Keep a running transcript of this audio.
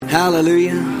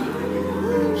Hallelujah.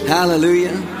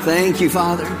 Hallelujah. Thank you,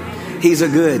 Father. He's a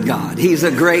good God. He's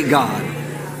a great God.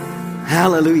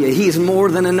 Hallelujah. He's more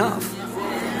than enough.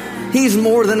 He's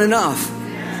more than enough.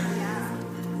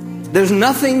 There's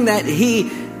nothing that He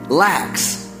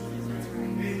lacks.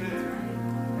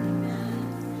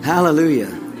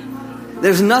 Hallelujah.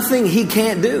 There's nothing He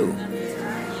can't do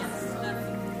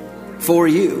for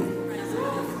you.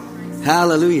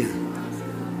 Hallelujah.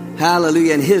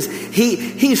 Hallelujah. And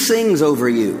He sings over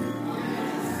you.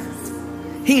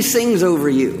 He sings over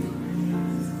you.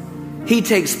 He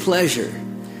takes pleasure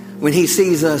when He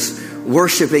sees us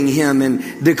worshiping Him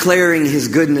and declaring His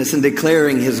goodness and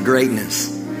declaring His greatness.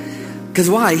 Because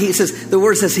why? He says, the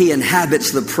word says He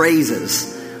inhabits the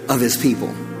praises of His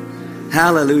people.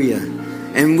 Hallelujah.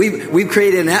 And we've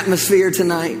created an atmosphere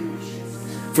tonight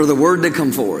for the word to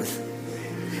come forth.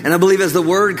 And I believe as the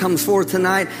word comes forth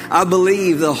tonight, I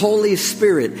believe the Holy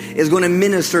Spirit is going to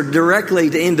minister directly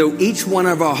into each one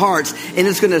of our hearts. And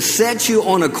it's going to set you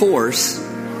on a course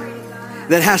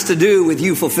that has to do with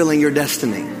you fulfilling your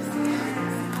destiny.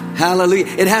 Hallelujah.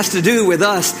 It has to do with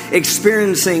us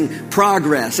experiencing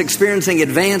progress, experiencing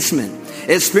advancement,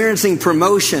 experiencing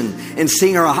promotion, and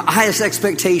seeing our highest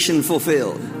expectation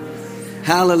fulfilled.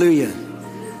 Hallelujah.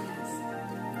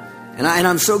 And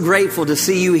I'm so grateful to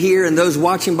see you here and those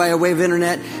watching by way of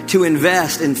internet to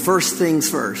invest in first things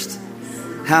first.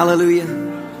 Hallelujah.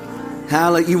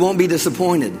 Hallelujah. You won't be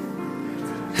disappointed.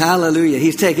 Hallelujah.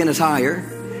 He's taking us higher.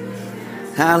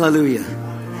 Hallelujah.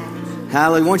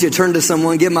 Hallelujah. Why don't you turn to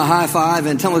someone, give them a high five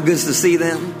and tell them it's good to see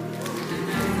them.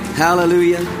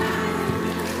 Hallelujah.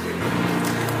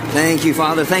 Thank you,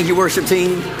 Father. Thank you, worship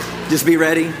team. Just be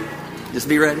ready. Just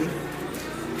be ready.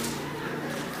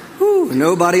 Whew,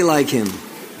 nobody like Him.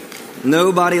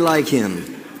 Nobody like Him.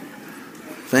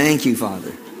 Thank you,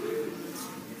 Father.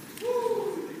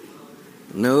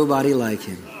 Nobody like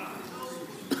Him.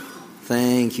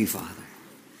 Thank you, Father.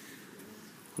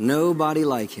 Nobody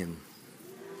like Him.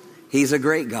 He's a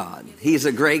great God. He's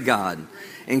a great God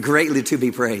and greatly to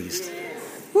be praised.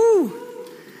 Woo.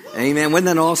 Amen. Wasn't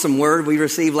that an awesome word we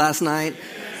received last night?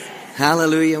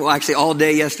 Hallelujah. Well, actually all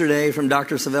day yesterday from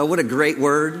Dr. Savelle. What a great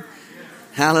word.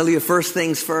 Hallelujah. First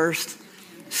things first.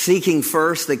 Seeking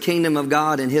first the kingdom of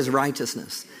God and His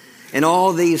righteousness. And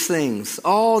all these things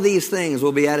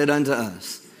will be added unto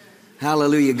us.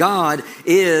 Hallelujah. God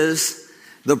is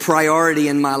the priority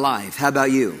in my life. How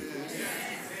about you?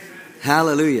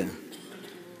 Hallelujah.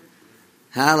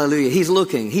 Hallelujah. He's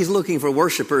looking for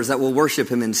worshipers that will worship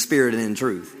Him in spirit and in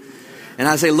truth. And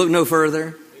I say, look no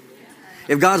further.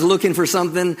 If God's looking for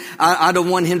something, I don't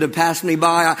want Him to pass me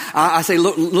by. I say,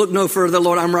 look no further,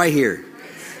 Lord, I'm right here.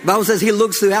 The Bible says He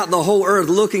looks throughout the whole earth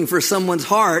looking for someone's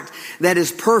heart that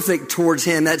is perfect towards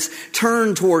Him, that's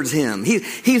turned towards Him.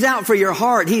 He's out for your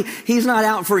heart. He's not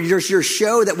out for just your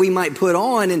show that we might put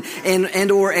on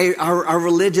and or our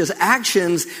religious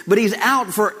actions, but He's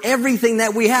out for everything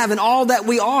that we have and all that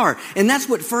we are. And that's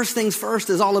what first things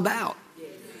first is all about.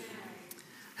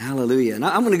 Hallelujah. And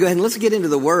I'm going to go ahead and let's get into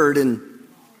the Word, and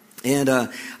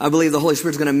I believe the Holy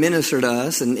Spirit's going to minister to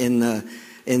us,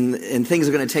 and things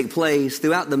are going to take place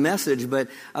throughout the message. But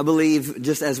I believe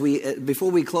just before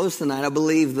we close tonight, I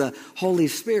believe the Holy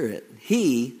Spirit,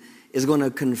 He is going to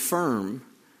confirm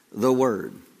the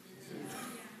Word.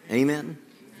 Amen.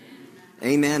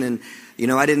 Amen. And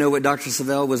I didn't know what Dr.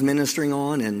 Savelle was ministering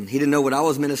on, and he didn't know what I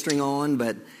was ministering on,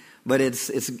 but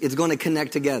it's going to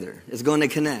connect together. It's going to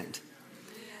connect.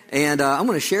 And I'm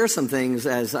going to share some things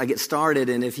as I get started.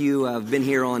 And if you have been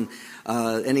here on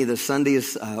any of the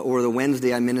Sundays or the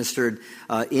Wednesday I ministered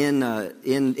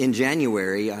in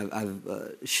January,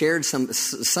 I've shared some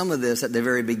of this at the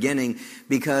very beginning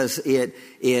because it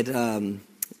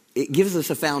gives us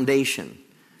a foundation.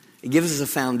 It gives us a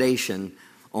foundation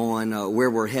on where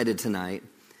we're headed tonight.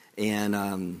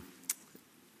 And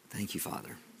thank you,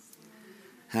 Father.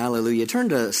 Hallelujah. Turn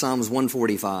to Psalms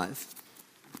 145.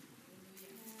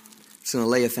 Just going to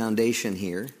lay a foundation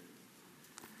here.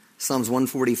 Psalms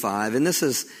 145. And this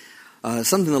is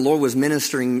something the Lord was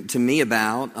ministering to me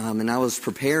about. And I was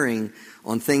preparing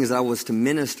on things that I was to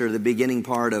minister the beginning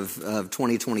part of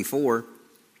 2024.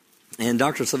 And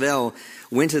Dr. Savelle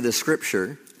went to the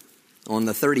scripture on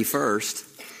the 31st.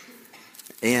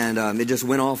 And it just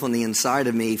went off on the inside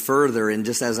of me further. And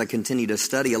just as I continue to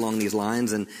study along these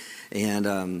lines. And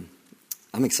I'm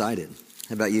excited.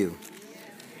 How about you?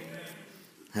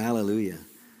 Hallelujah.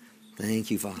 Thank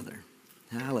you, Father.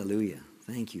 Hallelujah.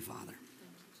 Thank you, Father.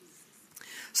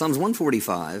 Psalms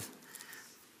 145,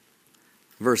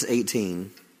 verse 18,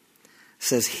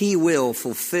 says, He will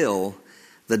fulfill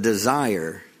the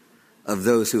desire of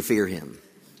those who fear Him.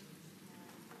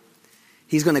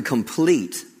 He's going to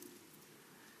complete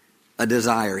a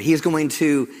desire. He's going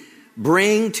to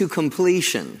bring to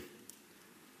completion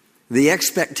the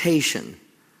expectation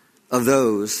of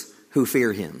those who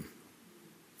fear him.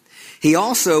 He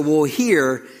also will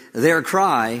hear their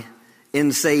cry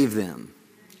and save them.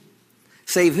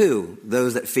 Save who?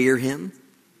 Those that fear him.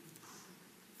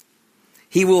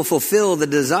 He will fulfill the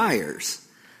desires.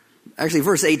 Actually,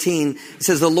 verse 18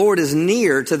 says, the Lord is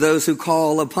near to those who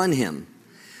call upon him.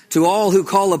 To all who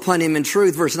call upon him in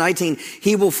truth. Verse 19,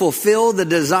 he will fulfill the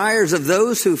desires of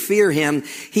those who fear him.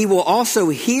 He will also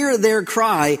hear their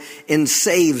cry and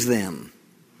saves them.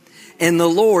 And the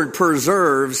Lord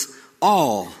preserves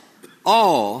all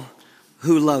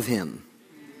who love him.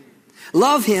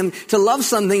 Love him, to love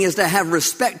something is to have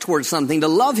respect towards something. To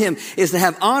love him is to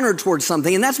have honor towards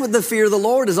something. And that's what the fear of the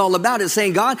Lord is all about. It's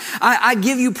saying, God, I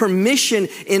give you permission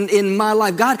in my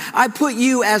life. God, I put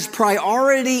you as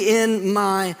priority in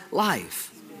my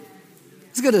life.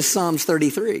 Let's go to Psalms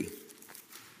 33.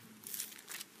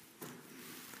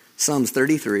 Psalms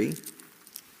 33,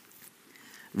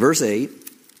 verse 8.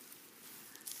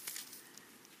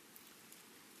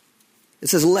 It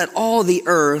says, let all the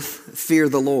earth fear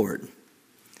the Lord.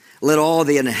 Let all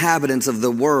the inhabitants of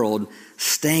the world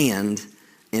stand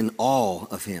in awe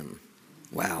of him.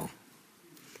 Wow.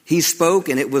 He spoke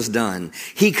and it was done.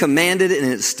 He commanded and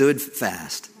it stood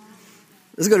fast.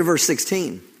 Let's go to verse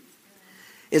 16.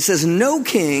 It says, no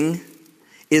king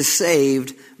is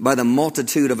saved by the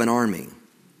multitude of an army.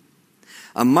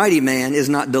 A mighty man is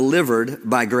not delivered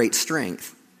by great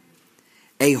strength.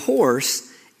 A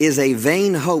horse is a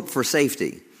vain hope for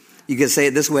safety. You could say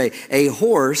it this way. A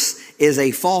horse is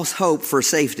a false hope for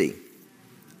safety.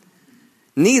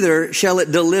 Neither shall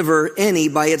it deliver any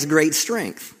by its great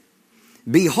strength.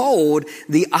 Behold,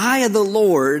 the eye of the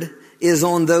Lord is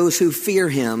on those who fear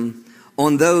him,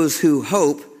 on those who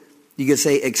hope, you could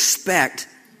say expect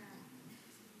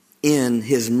in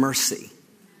his mercy.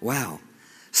 Wow.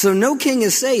 So no king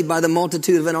is saved by the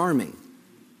multitude of an army.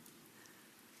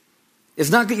 You're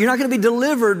not going to be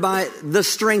delivered by the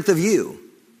strength of you.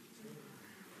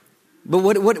 But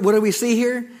what do we see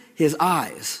here? His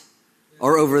eyes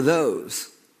are over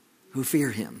those who fear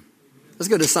him. Let's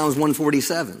go to Psalms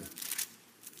 147.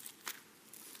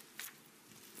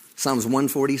 Psalms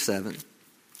 147.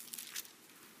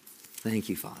 Thank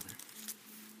you, Father.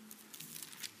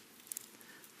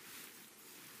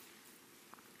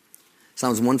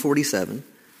 Psalms 147.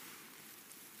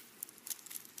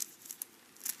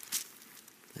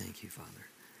 Thank you, Father.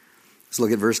 Let's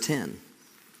look at verse 10.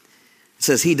 It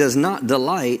says, he does not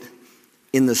delight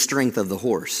in the strength of the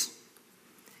horse.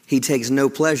 He takes no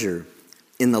pleasure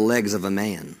in the legs of a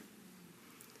man.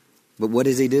 But what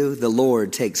does he do? The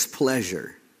Lord takes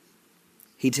pleasure.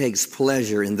 He takes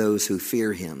pleasure in those who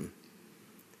fear him,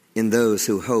 in those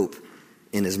who hope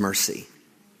in his mercy.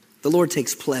 The Lord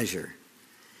takes pleasure.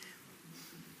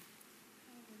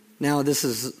 Now,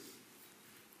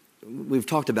 we've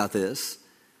talked about this.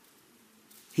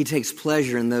 He takes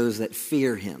pleasure in those that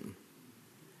fear him.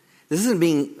 This isn't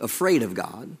being afraid of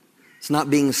God. It's not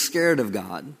being scared of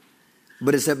God.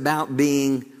 But it's about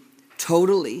being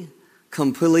totally,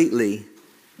 completely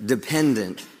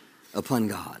dependent upon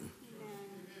God.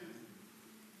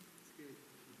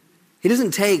 He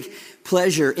doesn't take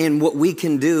pleasure in what we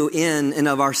can do in and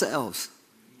of ourselves.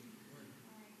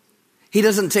 He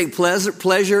doesn't take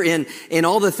pleasure in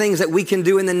all the things that we can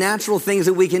do, in the natural things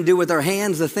that we can do with our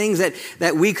hands, the things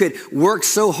that we could work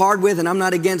so hard with. And I'm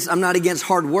not against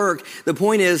hard work. The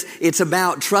point is, it's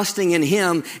about trusting in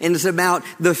him, and it's about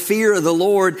the fear of the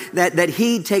Lord, that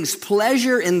he takes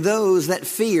pleasure in those that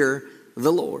fear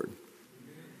the Lord.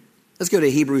 Let's go to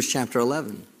Hebrews chapter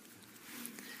 11.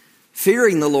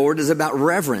 Fearing the Lord is about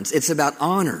reverence. It's about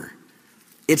honor.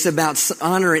 It's about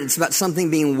honor. It's about something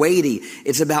being weighty.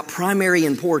 It's about primary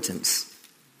importance.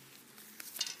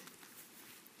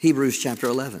 Hebrews chapter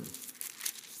 11.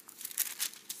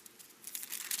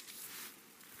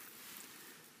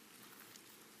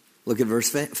 Look at verse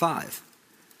 5.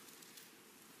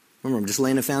 Remember, I'm just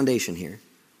laying a foundation here.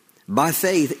 By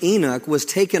faith, Enoch was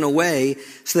taken away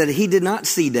so that he did not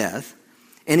see death,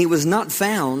 and he was not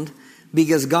found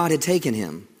because God had taken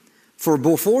him. For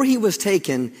before he was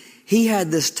taken, he had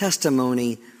this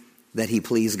testimony that he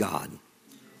pleased God.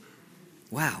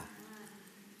 Wow.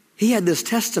 He had this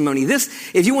testimony.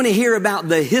 If you want to hear about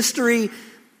the history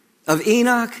of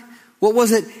Enoch, what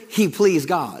was it? He pleased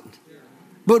God.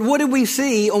 But what did we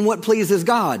see on what pleases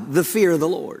God? The fear of the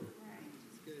Lord.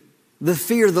 The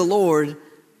fear of the Lord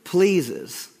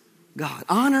pleases God.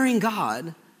 Honoring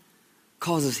God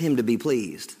causes him to be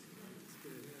pleased.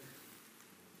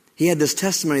 He had this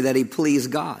testimony that he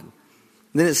pleased God.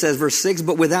 Then it says, verse 6,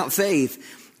 but without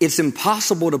faith, it's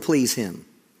impossible to please him.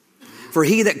 For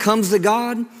he that comes to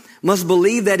God must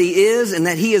believe that he is, and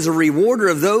that he is a rewarder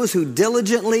of those who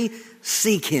diligently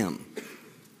seek him.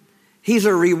 He's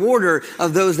a rewarder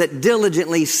of those that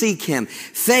diligently seek him.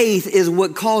 Faith is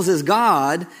what causes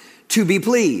God to be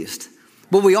pleased.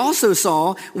 But we also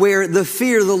saw where the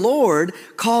fear of the Lord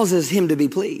causes him to be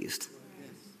pleased.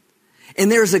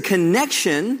 And there's a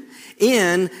connection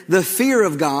in the fear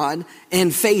of God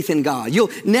and faith in God. You'll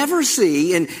never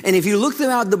see, and if you look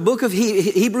throughout the book of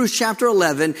Hebrews chapter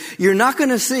 11, you're not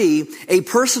going to see a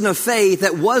person of faith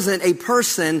that wasn't a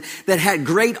person that had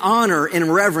great honor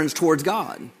and reverence towards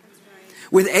God.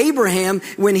 With Abraham,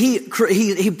 when he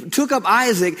took up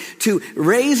Isaac to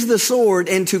raise the sword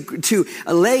and to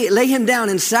lay him down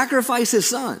and sacrifice his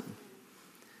son,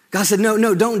 God said,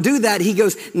 no, don't do that. He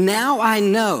goes, now I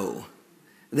know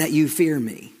that you fear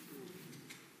me.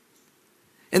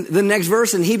 And the next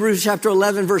verse in Hebrews chapter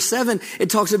 11, verse 7, it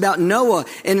talks about Noah,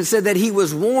 and it said that he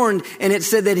was warned, and it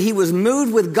said that he was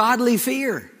moved with godly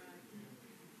fear.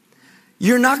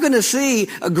 You're not going to see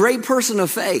a great person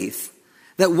of faith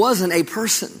that wasn't a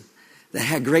person that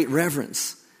had great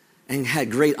reverence and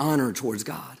had great honor towards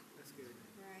God.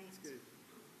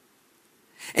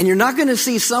 And you're not going to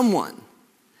see someone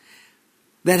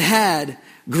that had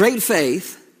great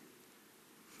faith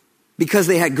because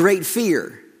they had great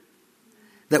fear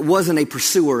that wasn't a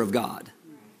pursuer of God.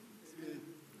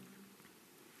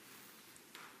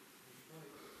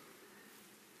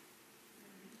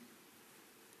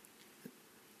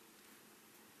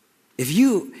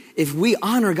 If we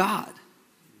honor God,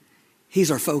 he's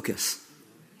our focus.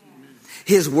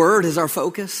 His word is our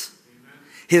focus.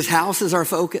 His house is our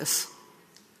focus.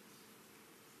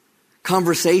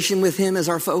 Conversation with him is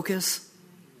our focus.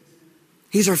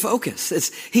 He's our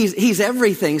focus. He's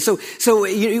everything. So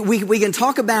we can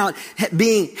talk about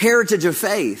being heritage of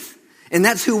faith, and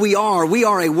that's who we are. We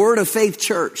are a word of faith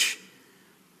church.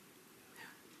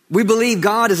 We believe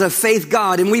God is a faith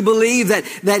God, and we believe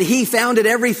that he founded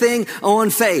everything on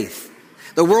faith.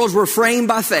 The worlds were framed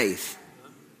by faith.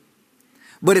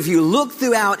 But if you look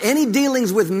throughout any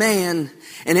dealings with man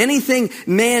and anything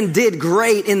man did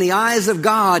great in the eyes of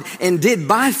God and did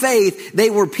by faith,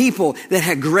 they were people that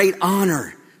had great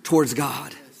honor towards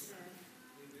God.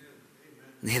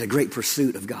 And they had a great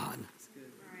pursuit of God.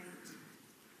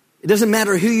 It doesn't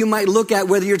matter who you might look at,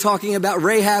 whether you're talking about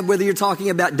Rahab, whether you're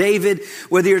talking about David,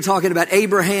 whether you're talking about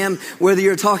Abraham, whether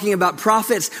you're talking about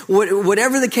prophets,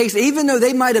 whatever the case, even though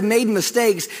they might have made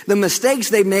mistakes, the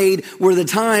mistakes they made were the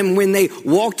time when they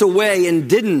walked away and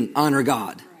didn't honor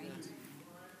God.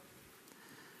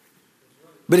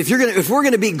 But if we're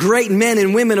going to be great men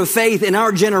and women of faith in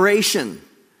our generation,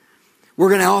 we're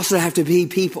going to also have to be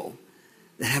people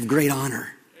that have great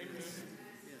honor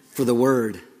for the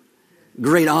word.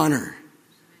 Great honor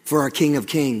for our King of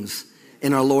Kings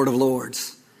and our Lord of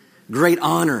Lords. Great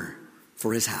honor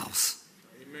for his house.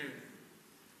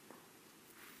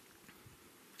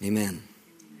 Amen. Amen.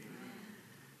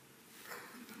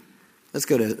 Let's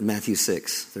go to Matthew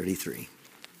 6:33.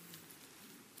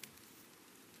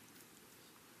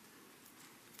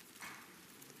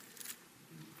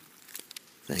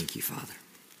 Thank you, Father.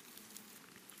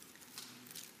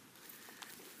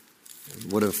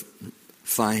 What a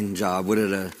fine job. What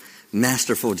a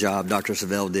masterful job Dr.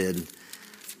 Savelle did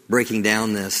breaking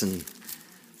down this and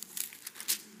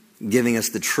giving us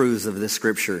the truths of this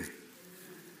scripture.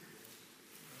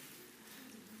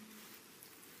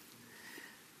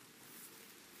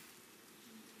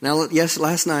 Now, yes,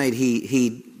 last night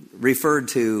he referred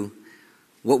to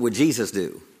what would Jesus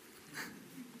do.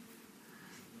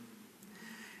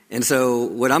 And so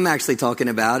what I'm actually talking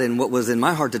about and what was in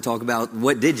my heart to talk about,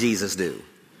 what did Jesus do?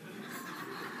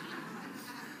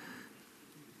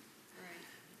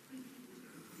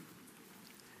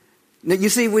 Now, you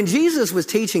see, when Jesus was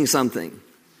teaching something,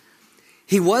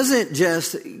 he wasn't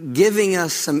just giving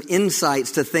us some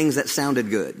insights to things that sounded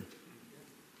good.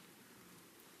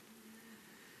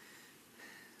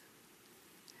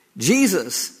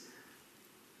 Jesus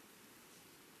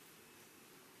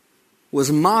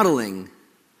was modeling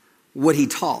what he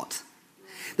taught.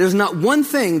 There's not one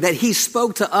thing that he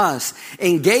spoke to us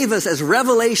and gave us as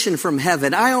revelation from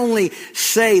heaven. I only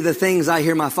say the things I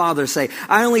hear my Father say.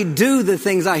 I only do the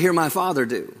things I hear my Father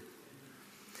do.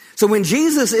 So when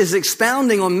Jesus is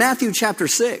expounding on Matthew chapter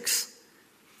 6,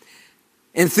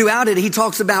 and throughout it, he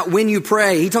talks about when you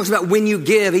pray. He talks about when you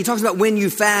give. He talks about when you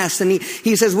fast. And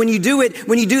he says when you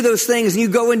do those things and you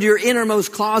go into your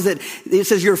innermost closet, it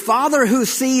says your Father who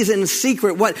sees in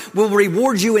secret what will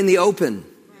reward you in the open.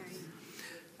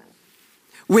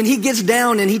 When he gets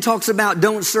down and he talks about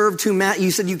don't serve two masters,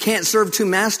 you said you can't serve two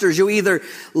masters. You'll either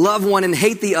love one and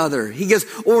hate the other. He goes,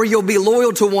 or you'll be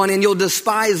loyal to one and you'll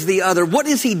despise the other. What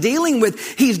is he dealing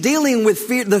with? He's dealing with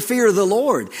the fear of the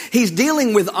Lord. He's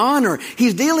dealing with honor.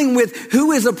 He's dealing with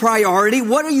who is a priority.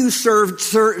 What are you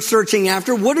searching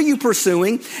after? What are you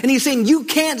pursuing? And he's saying you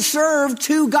can't serve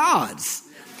two gods.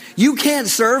 You can't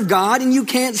serve God and you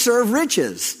can't serve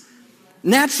riches,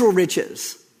 natural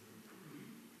riches.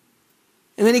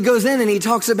 And then he goes in and he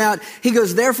talks about, he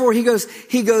goes,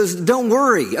 don't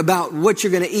worry about what you're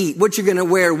going to eat, what you're going to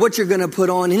wear, what you're going to put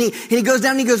on. And he goes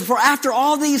down and he goes, for after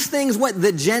all these things, what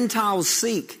the Gentiles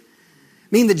seek. I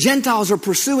mean, the Gentiles are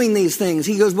pursuing these things.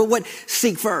 He goes, but what?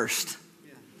 Seek first.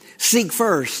 Seek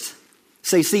first.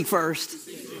 Say, seek first.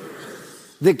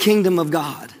 The kingdom of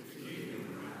God.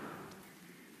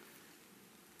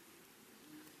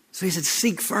 So he said,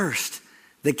 seek first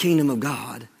the kingdom of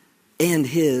God and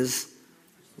his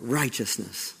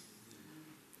righteousness.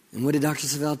 And what did Dr.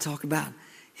 Savelle talk about?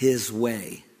 His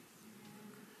way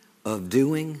of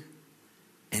doing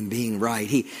and being right.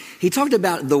 He talked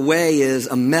about the way is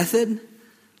a method,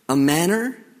 a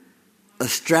manner, a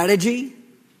strategy,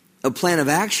 a plan of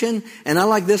action, and I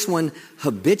like this one,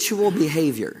 habitual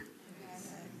behavior.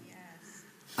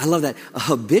 I love that. A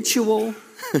habitual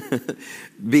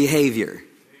behavior.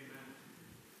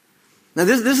 Now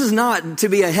this is not to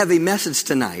be a heavy message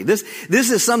tonight. This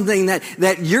is something that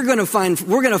we're going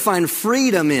to find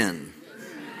freedom in.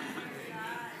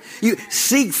 You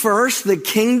seek first the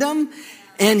kingdom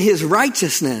and his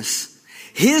righteousness,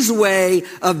 his way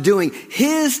of doing,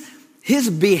 his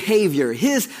behavior,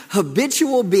 his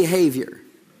habitual behavior.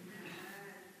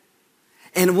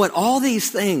 And what all the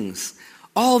things,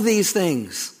 all the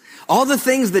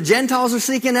things the Gentiles are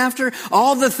seeking after,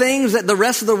 all the things that the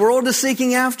rest of the world is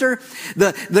seeking after,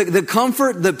 the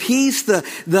comfort, the peace,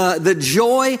 the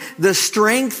joy, the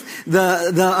strength,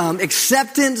 the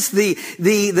acceptance,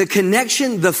 the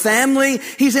connection, the family.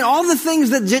 He said all the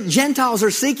things that Gentiles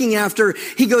are seeking after.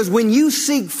 He goes, when you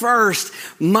seek first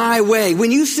my way,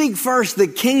 when you seek first the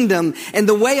kingdom and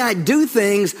the way I do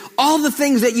things, all the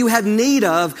things that you have need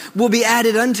of will be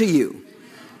added unto you.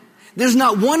 There's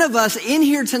not one of us in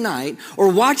here tonight or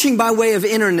watching by way of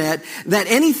internet that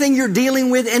anything you're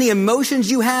dealing with, any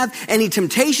emotions you have, any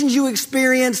temptations you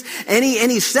experience,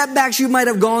 any setbacks you might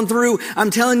have gone through, I'm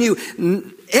telling you,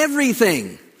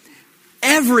 everything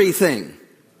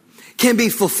can be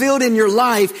fulfilled in your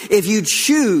life if you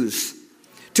choose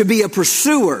to be a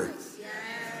pursuer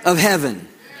of heaven,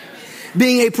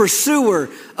 being a pursuer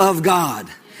of God.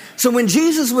 So when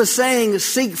Jesus was saying,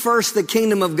 seek first the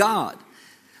kingdom of God,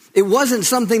 it wasn't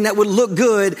something that would look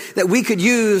good that we could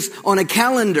use on a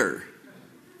calendar.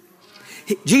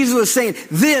 Jesus was saying,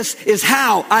 this is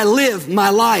how I live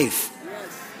my life.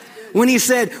 When he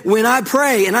said, when I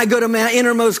pray and I go to my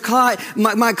innermost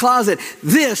my closet,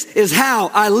 this is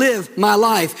how I live my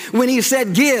life. When he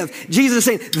said give, Jesus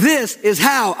saying, this is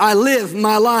how I live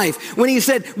my life. When he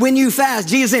said, when you fast,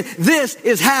 Jesus saying, this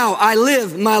is how I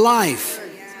live my life.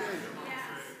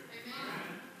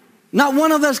 Not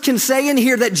one of us can say in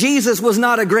here that Jesus was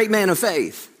not a great man of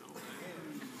faith.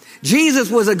 Jesus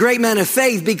was a great man of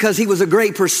faith because he was a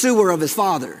great pursuer of his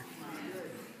Father.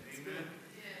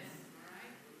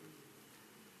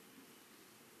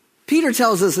 Peter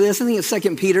tells us this, I think it's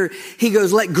 2 Peter. He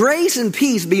goes, let grace and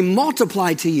peace be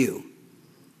multiplied to you.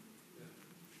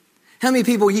 How many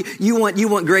people you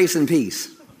want grace and peace?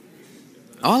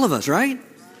 All of us, right?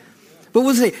 But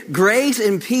what's it? Grace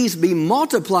and peace be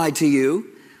multiplied to you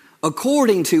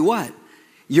according to what?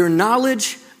 Your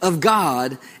knowledge of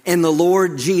God and the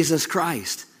Lord Jesus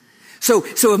Christ. So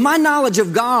if my knowledge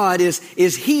of God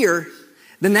is here,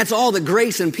 then that's all the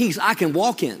grace and peace I can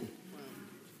walk in.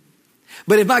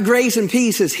 But if my grace and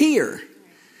peace is here,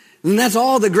 then that's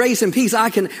all the grace and peace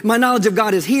my knowledge of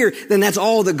God is here, then that's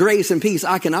all the grace and peace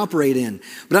I can operate in.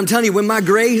 But I'm telling you, when my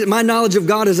knowledge of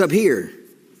God is up here,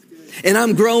 and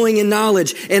I'm growing in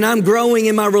knowledge, and I'm growing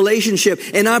in my relationship,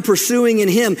 and I'm pursuing in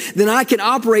him, then I can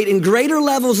operate in greater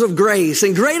levels of grace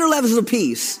and greater levels of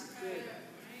peace.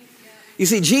 You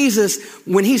see, Jesus,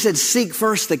 when he said, seek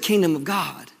first the kingdom of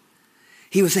God,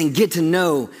 he was saying, get to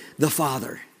know the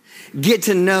Father. Get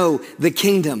to know the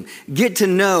kingdom. Get to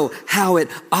know how it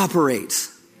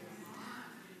operates.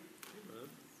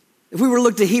 If we were to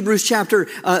look to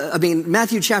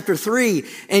Matthew chapter 3,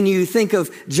 and you think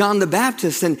of John the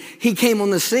Baptist, and he came on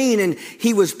the scene and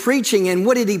he was preaching, and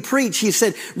what did he preach? He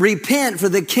said, repent, for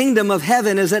the kingdom of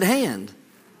heaven is at hand.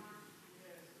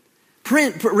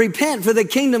 Repent, for the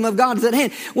kingdom of God is at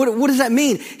hand. What does that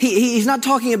mean? He's not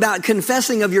talking about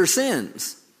confessing of your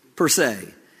sins, per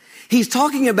se. He's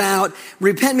talking about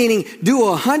repent, meaning do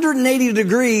 180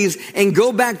 degrees and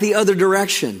go back the other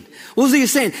direction. What was he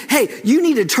saying? Hey, you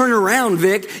need to turn around,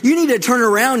 Vic. You need to turn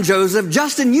around, Joseph.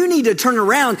 Justin, you need to turn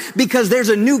around because there's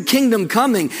a new kingdom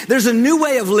coming. There's a new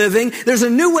way of living. There's a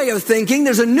new way of thinking.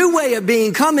 There's a new way of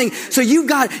being coming. So you've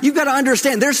got to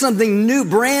understand there's something new,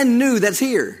 brand new that's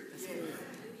here.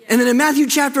 And then in Matthew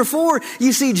chapter 4,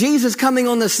 you see Jesus coming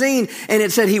on the scene, and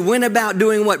it said he went about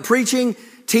doing what? Preaching,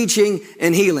 teaching,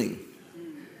 and healing.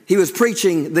 He was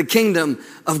preaching the kingdom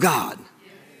of God.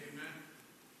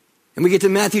 And we get to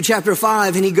Matthew chapter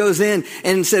 5, and he goes in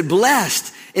and said,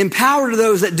 blessed, empowered are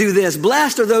those that do this.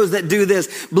 Blessed are those that do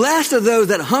this. Blessed are those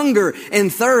that hunger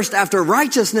and thirst after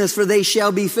righteousness, for they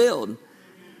shall be filled.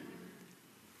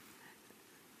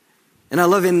 And I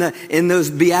love in those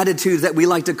Beatitudes that we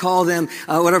like to call them,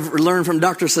 what I've learned from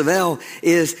Dr. Savelle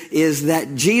is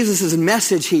that Jesus'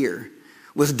 message here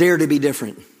was dare to be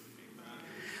different.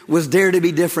 Was dare to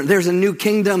be different. There's a new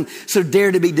kingdom, so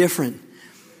dare to be different.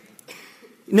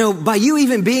 You know, by you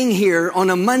even being here on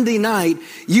a Monday night,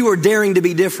 you are daring to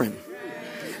be different.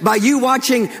 By you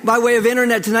watching by way of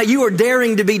internet tonight, you are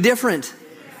daring to be different.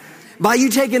 By you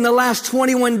taking the last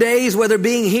 21 days, whether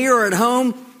being here or at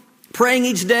home, praying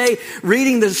each day,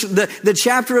 reading the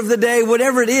chapter of the day,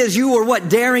 whatever it is, you are what?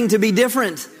 Daring to be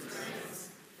different.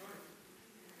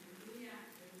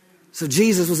 So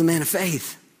Jesus was a man of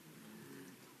faith.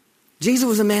 Jesus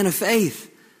was a man of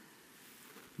faith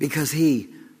because he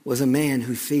was a man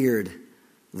who feared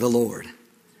the Lord.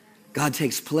 God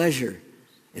takes pleasure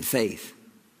in faith.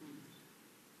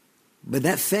 But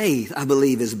that faith, I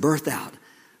believe, is birthed out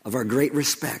of our great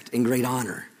respect and great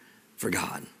honor for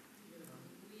God.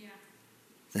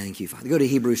 Thank you, Father. Go to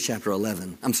Hebrews chapter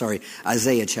 11. I'm sorry,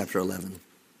 Isaiah chapter 11.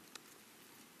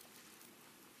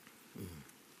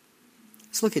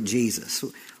 Let's look at Jesus.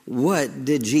 What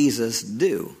did Jesus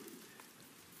do?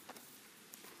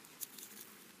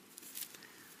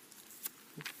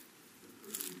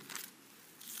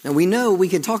 Now we know we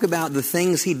can talk about the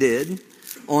things he did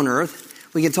on earth.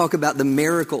 We can talk about the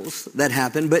miracles that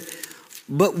happened, but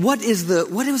what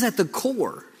was at the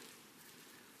core?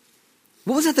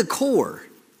 What was at the core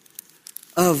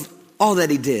of all that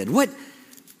he did?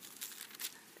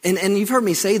 And you've heard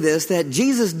me say this, that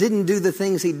Jesus didn't do the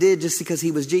things he did just because he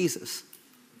was Jesus.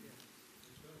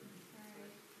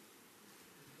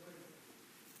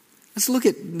 Let's look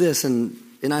at this in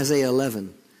Isaiah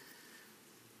 11.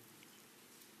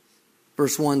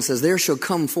 Verse 1 says, there shall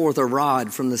come forth a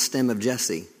rod from the stem of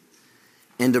Jesse,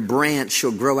 and a branch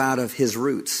shall grow out of his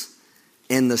roots,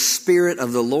 and the Spirit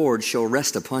of the Lord shall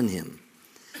rest upon him.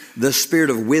 The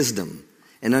Spirit of wisdom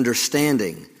and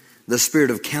understanding, the Spirit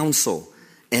of counsel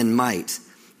and might,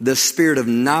 the Spirit of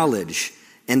knowledge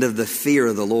and of the fear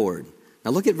of the Lord. Now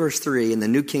look at verse 3 in the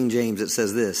New King James. It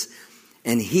says this,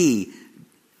 and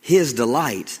his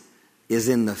delight is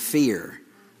in the fear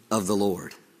of the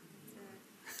Lord.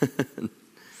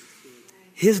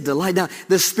 His delight. Now,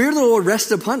 the Spirit of the Lord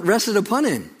rested upon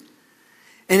him.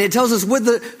 And it tells us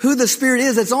who the Spirit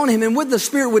is that's on him and what the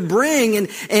Spirit would bring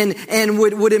and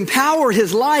would empower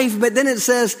his life. But then it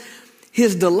says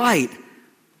his delight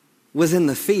was in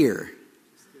the fear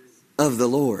of the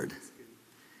Lord.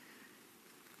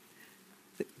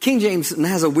 King James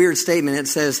has a weird statement. It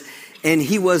says, and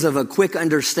he was of a quick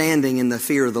understanding in the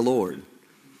fear of the Lord.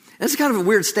 That's kind of a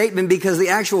weird statement because the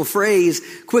actual phrase,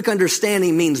 quick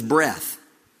understanding, means breath.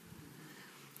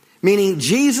 Meaning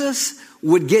Jesus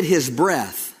would get his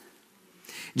breath.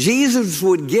 Jesus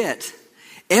would get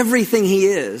everything he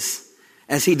is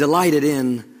as he delighted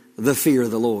in the fear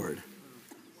of the Lord.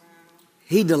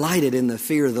 He delighted in the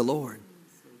fear of the Lord.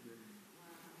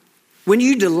 When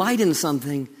you delight in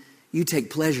something, you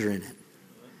take pleasure in it.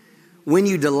 When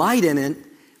you delight in it,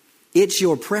 it's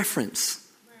your preference.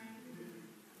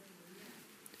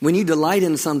 When you delight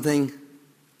in something,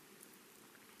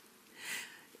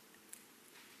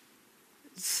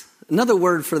 another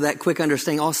word for that quick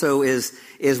understanding also is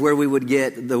where we would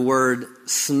get the word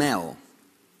smell.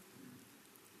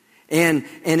 And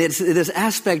it's this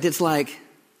aspect, it's like,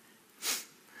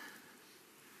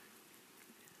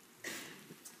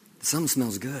 something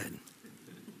smells good.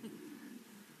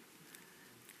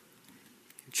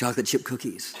 Chocolate chip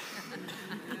cookies.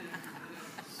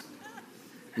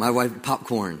 My wife,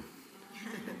 popcorn.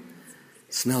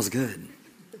 Smells good.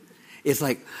 It's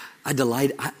like, I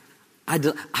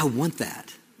want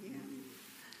that.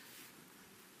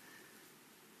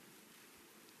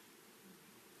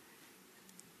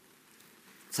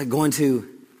 It's like going to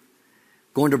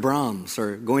Brahms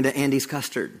or going to Andy's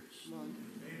Custard.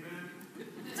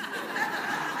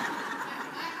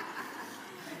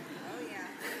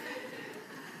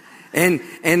 And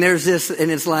there's this, and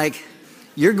it's like,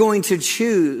 you're going to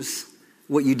choose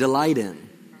what you delight in.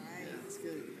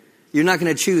 You're not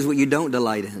going to choose what you don't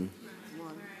delight in.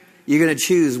 You're going to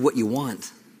choose what you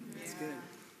want.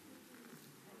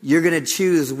 You're going to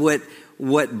choose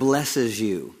what blesses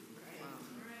you.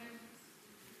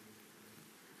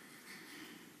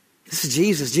 This is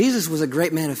Jesus. Jesus was a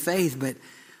great man of faith, but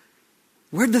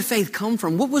where'd the faith come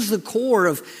from? What was the core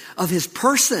of his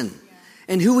person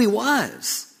and who he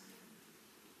was?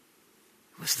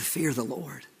 It was the fear of the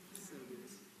Lord.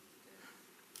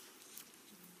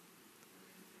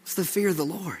 It's the fear of the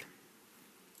Lord.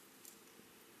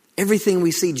 Everything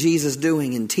we see Jesus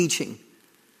doing and teaching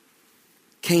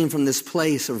came from this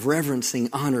place of reverencing,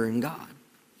 honoring God.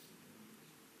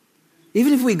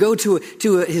 Even if we go to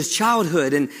his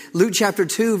childhood in Luke chapter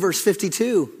 2, verse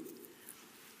 52,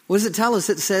 what does it tell us?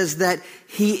 It says that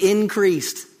he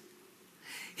increased.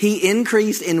 He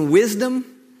increased in wisdom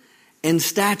and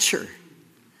stature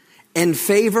and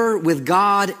favor with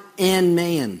God and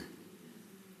man.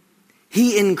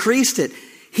 He increased it.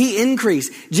 He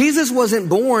increased. Jesus wasn't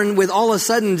born with all of a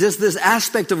sudden just this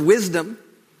aspect of wisdom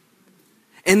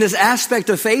and this aspect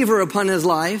of favor upon his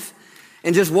life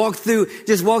and just walk through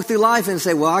life and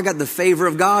say, well, I got the favor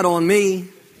of God on me.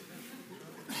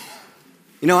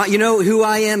 You know who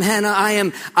I am, Hannah?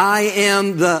 I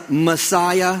am the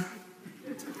Messiah.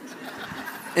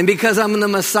 And because I'm the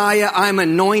Messiah, I'm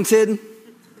anointed. That's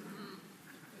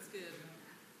good.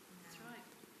 That's right.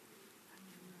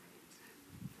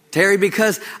 Terry,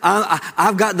 because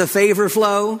I've got the favor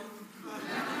flow.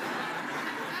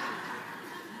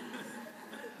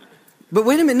 But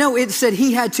wait a minute, no, it said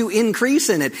he had to increase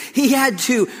in it. He had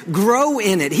to grow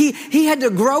in it. He had to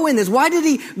grow in this. Why did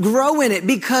he grow in it?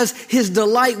 Because his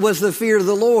delight was the fear of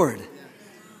the Lord.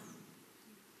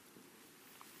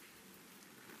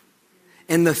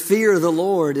 And the fear of the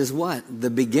Lord is what? The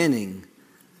beginning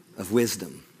of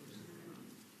wisdom.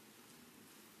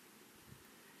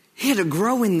 He had to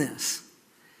grow in this.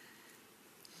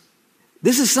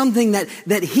 This is something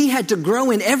that he had to grow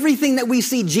in. Everything that we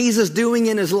see Jesus doing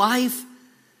in his life,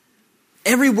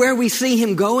 everywhere we see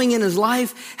him going in his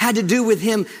life, had to do with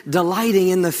him delighting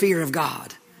in the fear of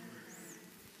God.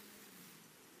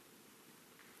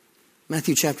 Let's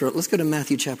go to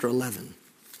Matthew chapter 11.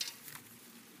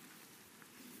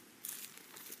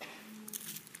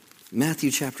 Matthew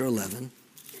chapter 11.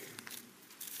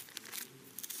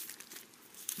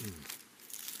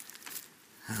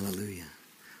 Hallelujah.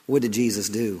 What did Jesus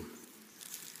do?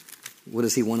 What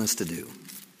does he want us to do?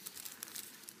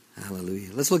 Hallelujah.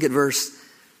 Let's look at verse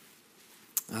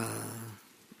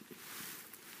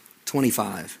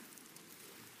 25.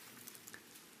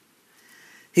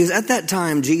 He says, at that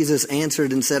time, Jesus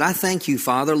answered and said, I thank you,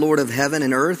 Father, Lord of heaven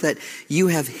and earth, that you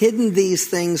have hidden these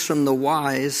things from the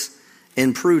wise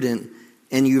and prudent,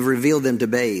 and you've revealed them to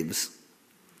babes.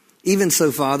 Even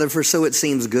so, Father, for so it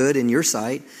seems good in your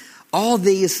sight. All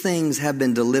these things have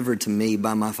been delivered to me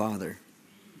by my Father.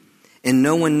 And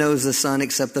no one knows the Son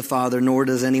except the Father, nor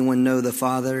does anyone know the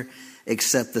Father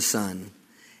except the Son,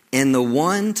 and the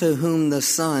one to whom the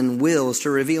Son wills to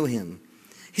reveal him.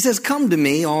 He says, come to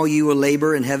me, all you who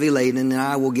labor and heavy laden, and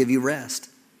I will give you rest.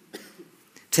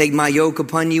 Take my yoke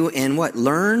upon you and what?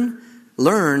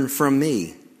 Learn from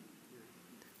me.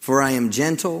 For I am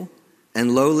gentle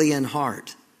and lowly in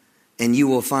heart, and you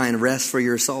will find rest for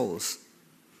your souls.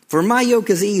 For my yoke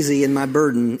is easy and my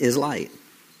burden is light.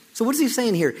 So what is he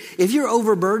saying here? If you're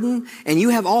overburdened and you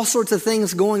have all sorts of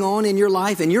things going on in your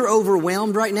life and you're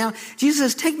overwhelmed right now, Jesus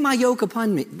says, take my yoke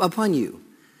upon you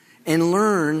and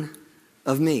learn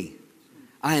of me.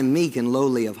 I am meek and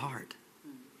lowly of heart.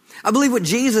 I believe what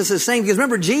Jesus is saying, because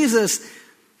remember, Jesus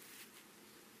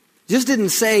just didn't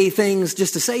say things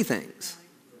just to say things.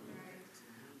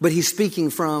 But he's speaking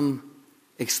from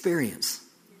experience.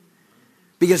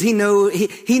 Because he knows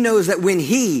that when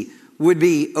he would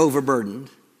be overburdened,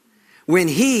 when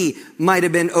he might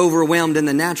have been overwhelmed in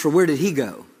the natural, where did he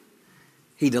go?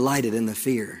 He delighted in the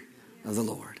fear of the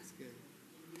Lord.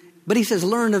 But he says,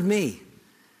 learn of me.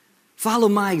 Follow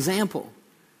my example.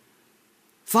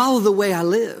 Follow the way I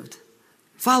lived.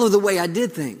 Follow the way I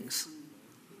did things.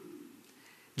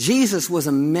 Jesus was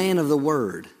a man of the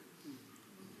word.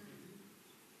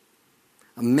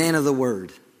 A man of the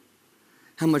word.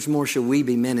 How much more should we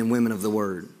be men and women of the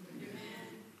word?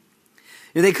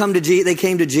 They came to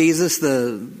Jesus,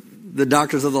 the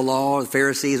doctors of the law, the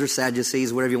Pharisees or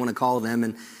Sadducees, whatever you want to call them,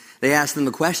 and they asked them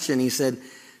a question. He said,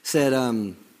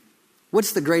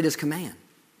 what's the greatest command?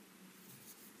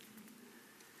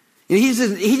 And he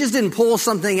just didn't pull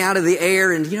something out of the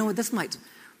air and, you know what,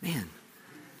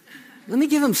 let me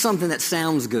give him something that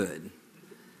sounds good.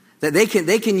 that they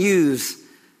can use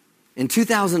in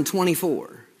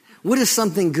 2024. What is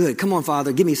something good? Come on,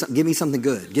 Father, give me something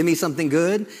good. Give me something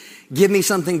good. Give me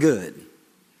something good.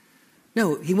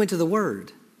 No, he went to the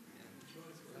Word.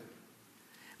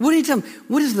 What did he tell him?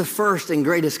 What is the first and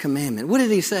greatest commandment? What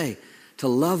did he say? To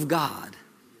love God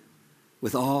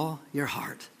with all your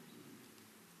heart,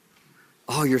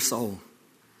 all your soul,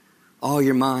 all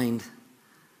your mind,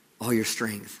 all your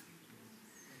strength.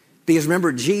 Because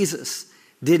remember, Jesus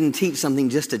didn't teach something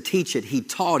just to teach it. He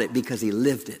taught it because he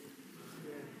lived it.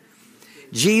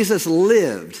 Jesus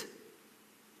lived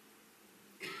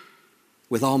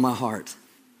with all my heart,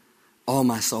 all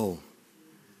my soul,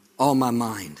 all my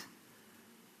mind,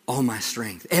 all my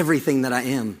strength, everything that I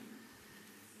am.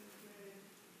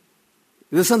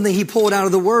 It was something he pulled out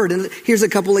of the Word. And here's a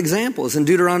couple examples in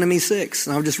Deuteronomy 6.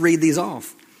 And I'll just read these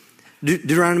off.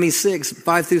 Deuteronomy 6,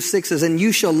 5 through 6 says, "And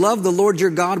you shall love the Lord your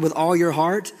God with all your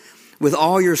heart, with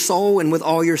all your soul, and with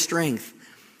all your strength.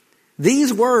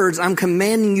 These words I'm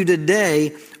commanding you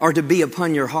today are to be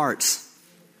upon your hearts."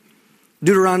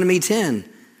 Deuteronomy 10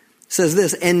 says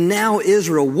this, "And now,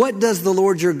 Israel, what does the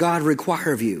Lord your God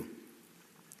require of you?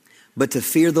 But to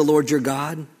fear the Lord your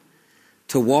God,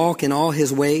 to walk in all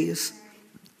his ways,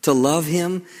 to love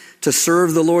him, to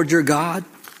serve the Lord your God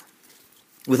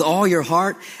with all your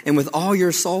heart and with all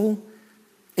your soul,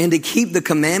 and to keep the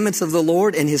commandments of the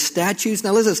Lord and his statutes."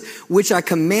 Now listen, "which I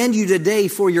command you today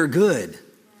for your good."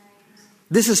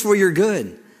 This is for your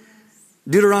good.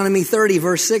 Deuteronomy 30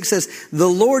 verse 6 says, "The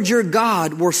Lord your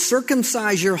God will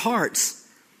circumcise your hearts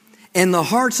and the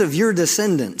hearts of your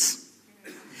descendants,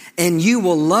 and you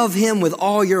will love him with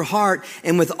all your heart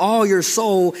and with all your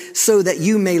soul so that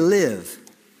you may live."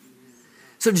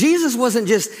 So Jesus wasn't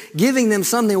just giving them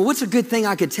something, well, what's a good thing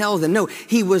I could tell them? No,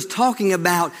 he was talking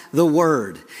about the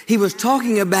Word. He was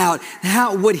talking about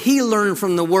what he learned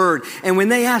from the Word. And when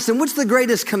they asked him, what's the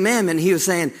greatest commandment? He was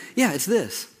saying, yeah, it's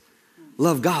this.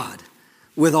 Love God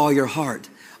with all your heart,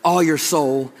 all your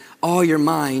soul, all your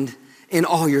mind, and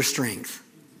all your strength.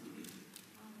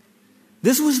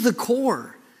 This was the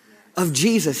core of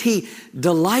Jesus. He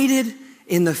delighted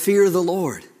in the fear of the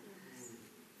Lord.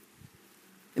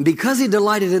 And because he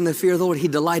delighted in the fear of the Lord, he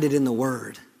delighted in the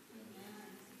Word.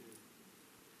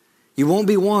 You won't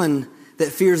be one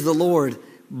that fears the Lord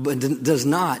but does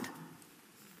not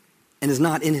and is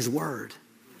not in his Word.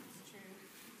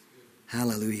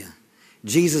 Hallelujah.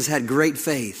 Jesus had great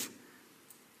faith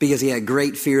because he had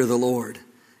great fear of the Lord,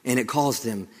 and it caused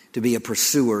him to be a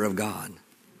pursuer of God.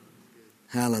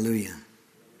 Hallelujah.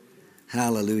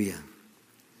 Hallelujah.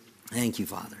 Thank you,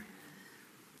 Father.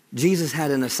 Jesus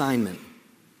had an assignment.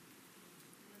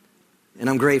 And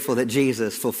I'm grateful that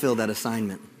Jesus fulfilled that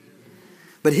assignment.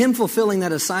 But him fulfilling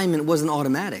that assignment wasn't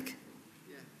automatic.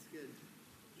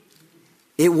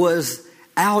 It was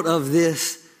out of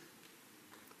this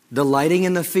delighting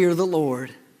in the fear of the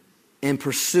Lord and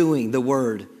pursuing the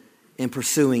Word and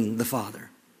pursuing the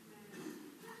Father.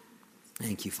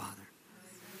 Thank you, Father.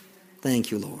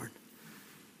 Thank you, Lord.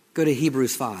 Go to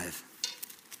Hebrews 5.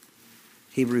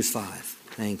 Hebrews 5.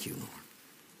 Thank you, Lord.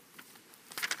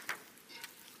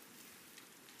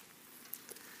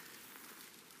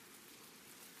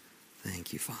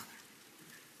 Thank you, Father.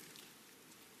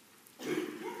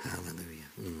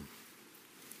 Hallelujah.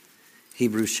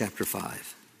 Hebrews chapter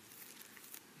 5.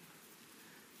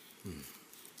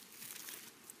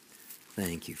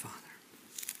 Thank you, Father.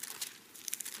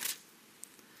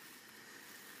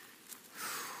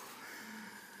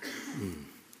 I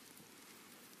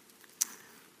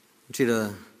want you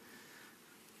to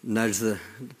nudge the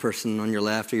person on your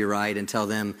left or your right and tell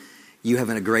them you have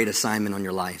a great assignment on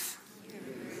your life.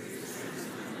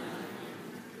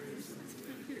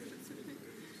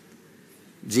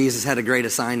 Jesus had a great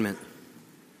assignment.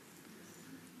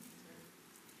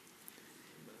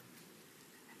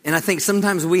 And I think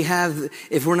sometimes we have,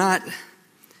 if we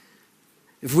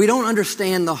don't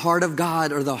understand the heart of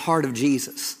God or the heart of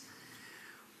Jesus,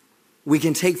 we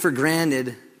can take for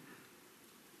granted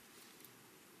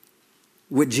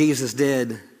what Jesus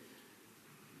did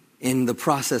in the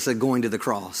process of going to the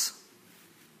cross.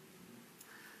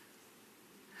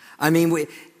 I mean, do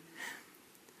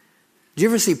you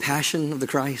ever see Passion of the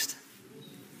Christ?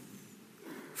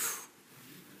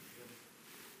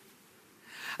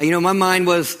 My mind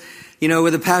was,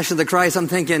 with the Passion of the Christ, I'm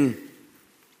thinking,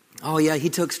 oh yeah, he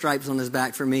took stripes on his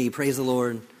back for me. Praise the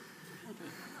Lord.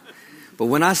 But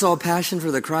when I saw Passion for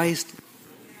the Christ,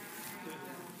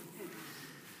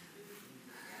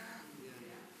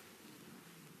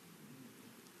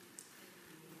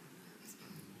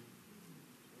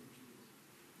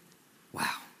 wow.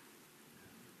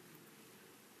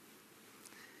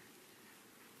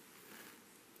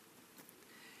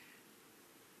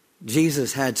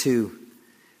 Jesus had to,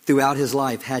 throughout his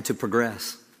life, had to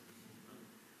progress.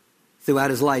 Throughout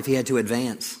his life, he had to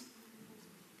advance.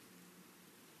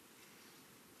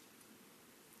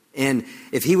 And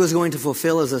if he was going to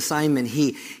fulfill his assignment,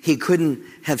 he couldn't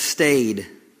have stayed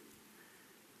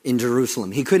in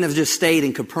Jerusalem. He couldn't have just stayed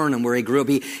in Capernaum where he grew up.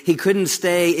 He couldn't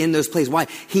stay in those places. Why?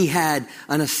 He had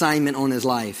an assignment on his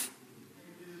life.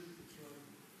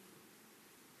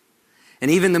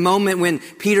 And even the moment when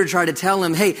Peter tried to tell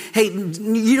him, hey,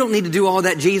 you don't need to do all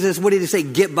that, Jesus. What did he say?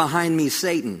 Get behind me,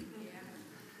 Satan.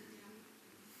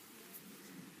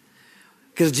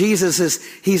 Because Jesus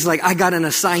he's like, I got an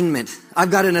assignment.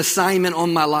 I've got an assignment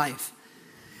on my life.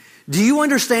 Do you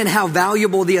understand how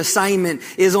valuable the assignment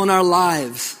is on our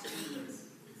lives?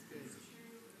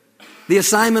 The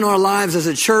assignment on our lives as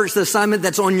a church, the assignment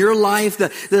that's on your life,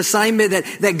 the assignment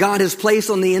that God has placed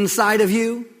on the inside of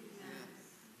you.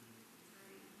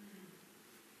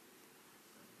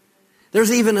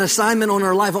 There's even an assignment on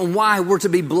our life on why we're to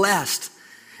be blessed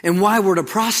and why we're to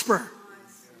prosper.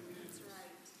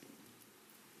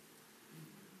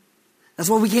 That's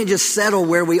why we can't just settle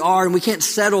where we are, and we can't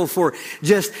settle for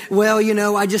just, well,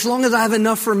 as long as I have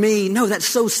enough for me. No, that's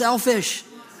so selfish.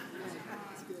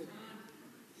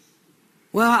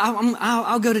 Well,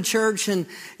 I'll go to church and,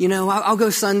 I'll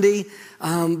go Sunday,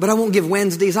 but I won't give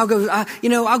Wednesdays. I'll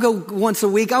go once a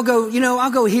week. I'll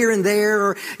go here and there,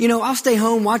 or, I'll stay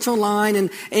home, watch online.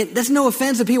 And that's no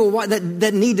offense to people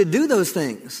that need to do those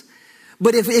things.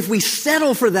 But if we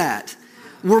settle for that,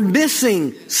 we're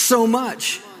missing so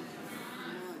much.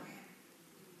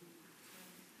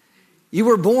 You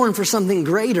were born for something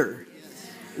greater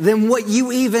than what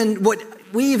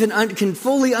we even can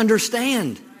fully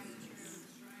understand.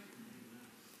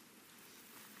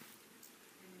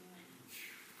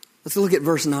 Let's look at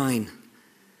verse 9.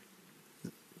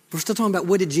 We're still talking about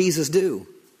what did Jesus do.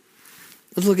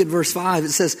 Let's look at verse 5.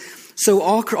 It says, so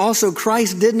also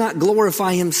Christ did not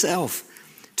glorify himself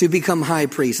to become high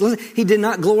priest. Listen, he did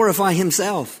not glorify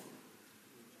himself.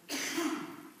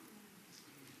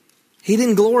 He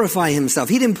didn't glorify himself.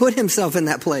 He didn't put himself in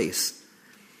that place.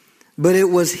 But it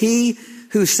was he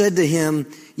who said to him,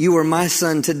 you are my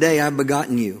son, today I've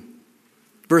begotten you.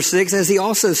 Verse 6, as he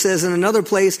also says in another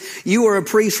place, you are a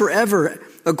priest forever,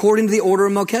 according to the order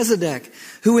of Melchizedek,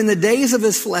 who in the days of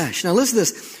his flesh. Now listen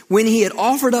to this. When he had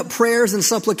offered up prayers and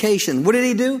supplication, what did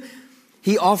he do?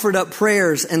 He offered up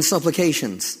prayers and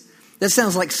supplications. That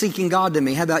sounds like seeking God to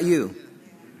me. How about you?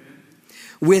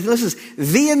 With, listen,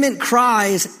 vehement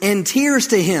cries and tears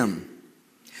to him,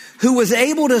 who was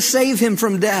able to save him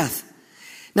from death.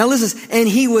 Now listen, and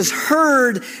he was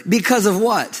heard because of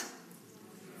what?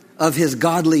 Of his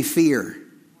godly fear.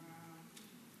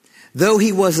 Though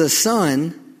he was a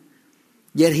son,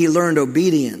 yet he learned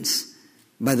obedience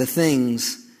by the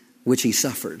things which he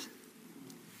suffered.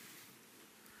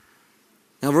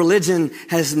 Now religion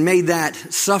has made that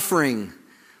suffering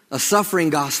a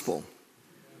suffering gospel.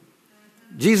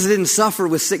 Jesus didn't suffer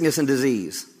with sickness and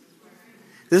disease.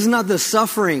 This is not the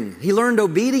suffering. He learned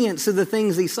obedience to the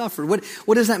things he suffered.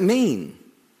 What does that mean?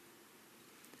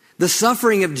 The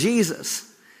suffering of Jesus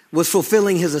was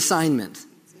fulfilling his assignment.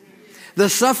 The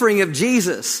suffering of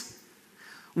Jesus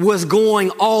was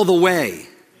going all the way.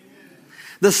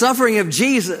 The suffering of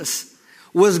Jesus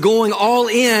was going all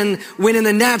in when in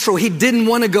the natural he didn't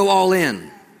want to go all in.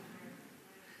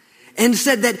 And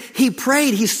said that he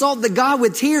prayed, he sought the God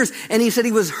with tears, and he said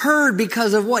he was heard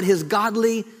because of what? His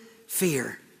godly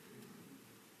fear.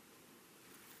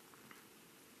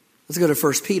 Let's go to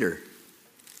 1 Peter.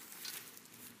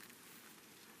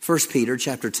 1 Peter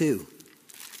chapter 2.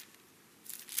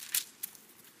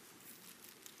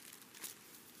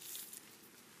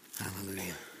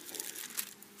 Hallelujah.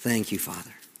 Thank you,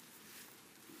 Father.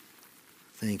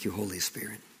 Thank you, Holy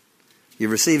Spirit. You're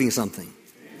receiving something.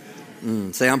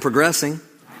 Say, I'm progressing.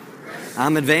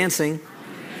 I'm advancing.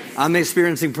 I'm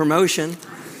experiencing promotion.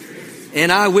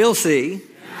 And I will see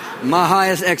my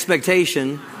highest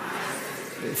expectation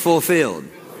fulfilled.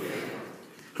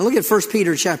 Now look at 1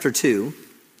 Peter chapter 2.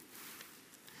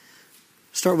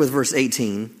 Start with verse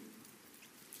 18.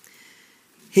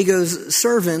 He goes,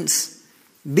 servants,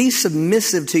 be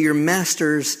submissive to your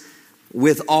masters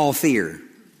with all fear.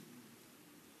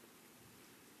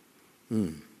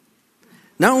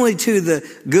 Not only to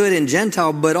the good and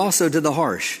Gentile, but also to the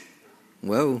harsh.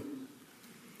 Whoa.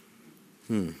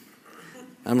 I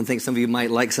don't think some of you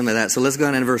might like some of that. So let's go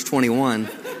on in verse 21.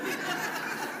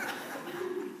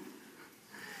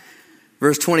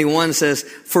 Verse 21 says,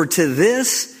 for to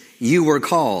this you were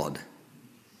called.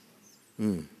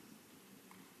 Now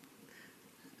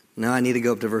I need to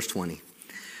go up to verse 20.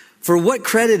 For what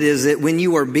credit is it when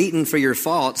you are beaten for your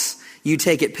faults, you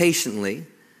take it patiently,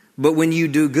 but when you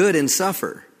do good and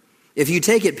suffer? If you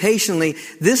take it patiently,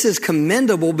 this is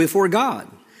commendable before God.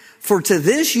 For to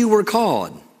this you were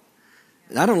called.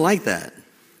 I don't like that.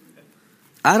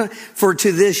 For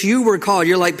to this you were called.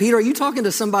 You're like, Peter, are you talking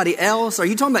to somebody else? Are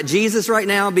you talking about Jesus right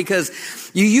now? Because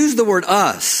you use the word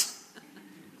us.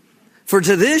 For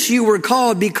to this you were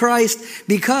called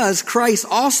because Christ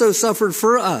also suffered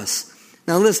for us.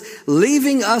 Now listen,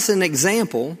 leaving us an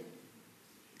example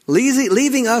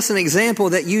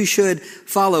that you should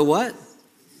follow what?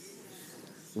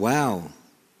 Wow.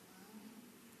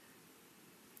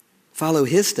 Follow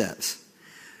his steps.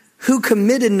 Who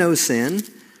committed no sin,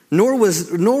 nor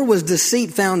was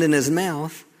deceit found in his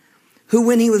mouth. Who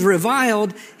when he was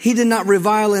reviled, he did not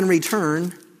revile in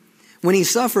return. When he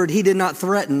suffered, he did not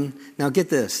threaten. Now get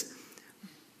this.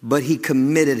 But he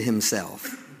committed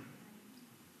himself.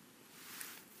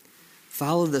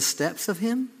 Follow the steps of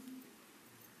him?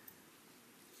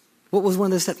 What was one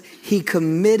of the steps? He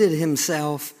committed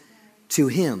himself to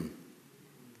him.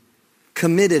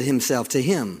 Committed himself to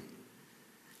him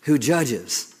who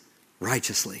judges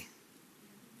righteously.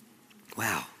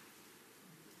 Wow.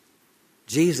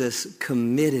 Jesus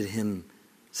committed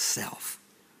himself.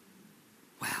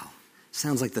 Wow.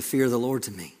 Sounds like the fear of the Lord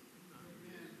to me.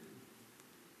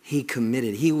 He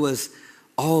committed. He was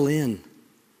all in.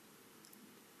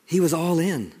 He was all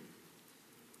in.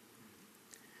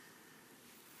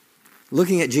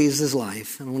 Looking at Jesus'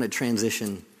 life, and I want to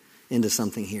transition into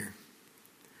something here.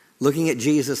 Looking at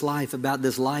Jesus' life, about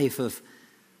this life of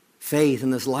faith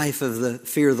and this life of the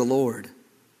fear of the Lord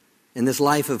and this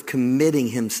life of committing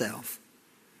himself.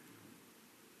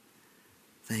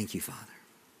 Thank you, Father.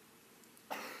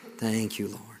 Thank you,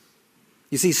 Lord.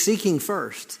 You see, seeking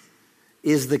first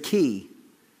is the key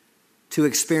to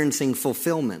experiencing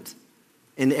fulfillment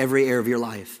in every area of your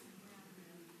life.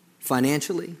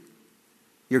 Financially,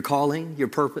 your calling, your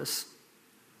purpose,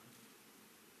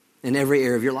 in every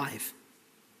area of your life.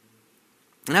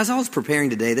 And as I was preparing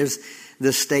today, there's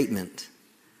this statement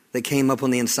that came up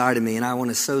on the inside of me, and I want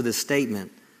to sow this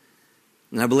statement.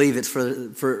 And I believe it's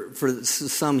for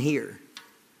some here.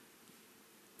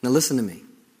 Now listen to me.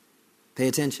 Pay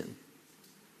attention.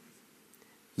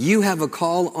 You have a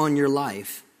call on your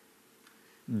life.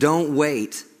 Don't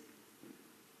wait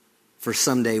for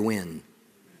someday when.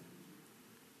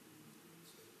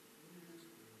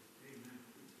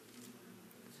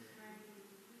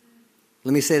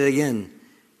 Let me say that again.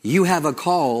 You have a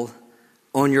call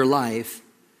on your life.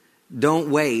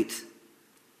 Don't wait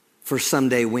for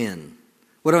someday when.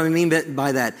 What do I mean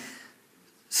by that?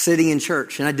 Sitting in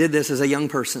church, and I did this as a young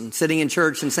person, sitting in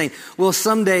church and saying, well,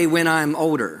 someday when I'm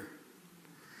older.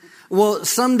 Well,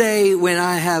 someday when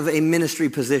I have a ministry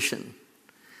position.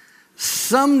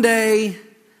 Someday,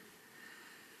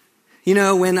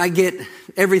 when I get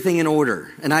everything in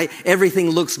order and everything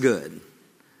looks good.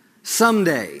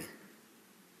 Someday.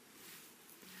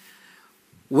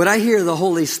 What I hear the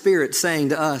Holy Spirit saying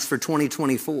to us for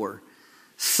 2024,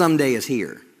 someday is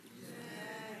here.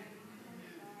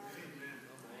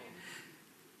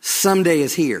 Someday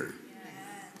is here.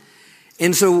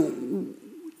 And so,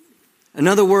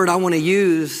 another word I want to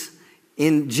use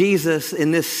in Jesus,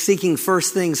 in this seeking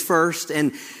first things first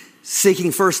and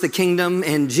seeking first the kingdom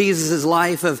and Jesus'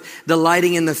 life of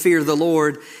delighting in the fear of the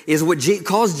Lord, is what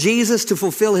caused Jesus to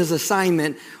fulfill his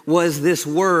assignment was this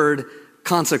word,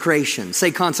 consecration.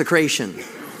 Say consecration.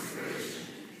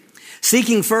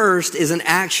 Seeking first is an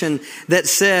action that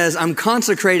says, I'm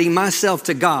consecrating myself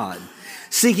to God.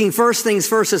 Seeking first things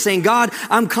first is saying, God,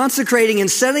 I'm consecrating and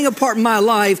setting apart my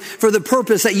life for the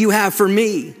purpose that you have for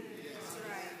me.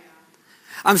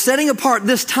 I'm setting apart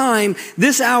this time,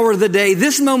 this hour of the day,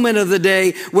 this moment of the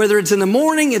day, whether it's in the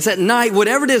morning, it's at night,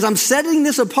 whatever it is, I'm setting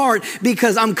this apart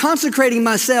because I'm consecrating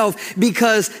myself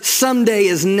because someday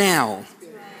is now.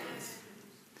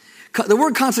 The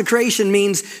word consecration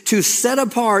means to set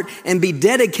apart and be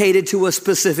dedicated to a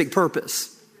specific purpose.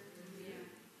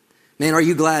 Man, are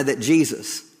you glad that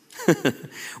Jesus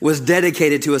was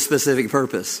dedicated to a specific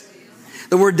purpose?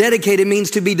 The word dedicated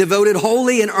means to be devoted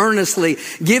wholly and earnestly,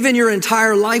 given your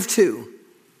entire life to.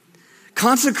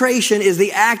 Consecration is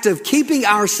the act of keeping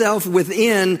ourselves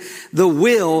within the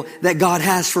will that God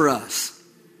has for us.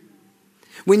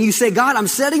 When you say, God, I'm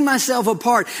setting myself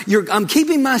apart, I'm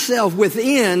keeping myself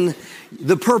within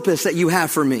the purpose that you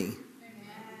have for me.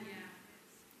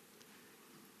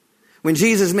 When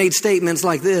Jesus made statements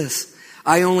like this,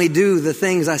 I only do the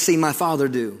things I see my Father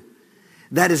do.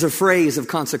 That is a phrase of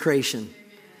consecration.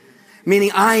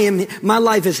 Meaning my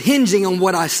life is hinging on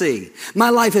what I see. My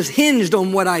life is hinged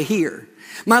on what I hear.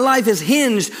 My life is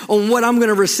hinged on what I'm going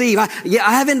to receive. I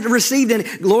haven't received any.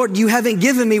 Lord, you haven't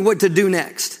given me what to do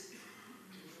next.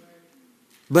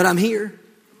 But I'm here.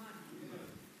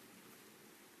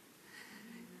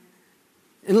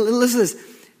 And listen to this.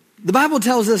 The Bible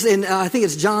tells us in, I think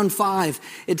it's John 5,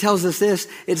 it tells us this.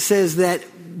 It says that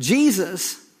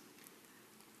Jesus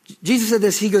said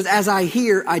this. He goes, as I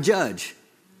hear, I judge.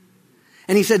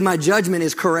 And he said, my judgment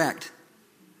is correct.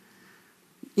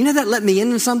 You know, that let me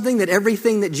into something, that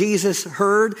everything that Jesus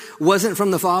heard wasn't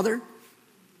from the Father.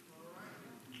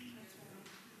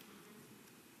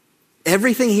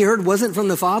 Everything he heard wasn't from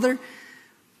the Father.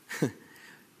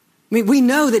 I mean, we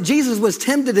know that Jesus was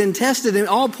tempted and tested in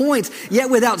all points, yet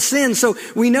without sin. So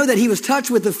we know that he was touched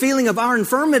with the feeling of our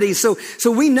infirmities. So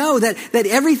we know that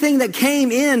everything that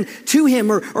came in to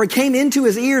him or came into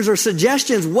his ears or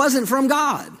suggestions wasn't from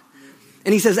God.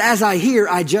 And he says, as I hear,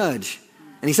 I judge.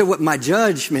 And he said, what my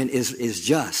judgment is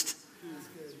just.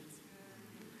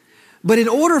 But in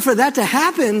order for that to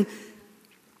happen,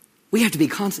 he had to be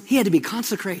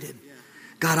consecrated.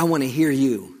 God, I want to hear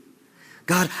you.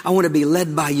 God, I want to be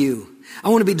led by you. I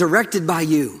want to be directed by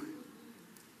you.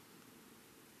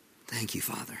 Thank you,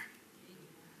 Father.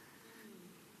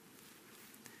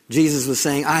 Jesus was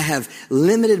saying, I have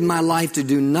limited my life to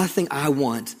do nothing I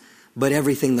want, but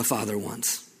everything the Father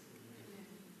wants.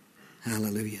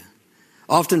 Hallelujah.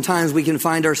 Oftentimes we can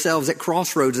find ourselves at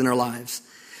crossroads in our lives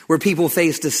where people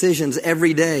face decisions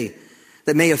every day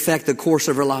that may affect the course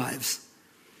of our lives.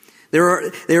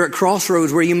 They're at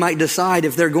crossroads where you might decide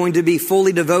if they're going to be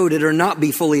fully devoted or not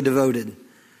be fully devoted.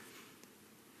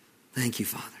 Thank you,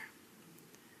 Father.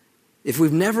 If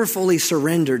we've never fully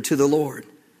surrendered to the Lord,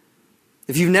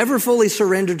 if you've never fully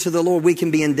surrendered to the Lord, we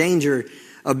can be in danger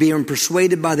of being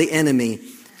persuaded by the enemy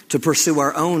to pursue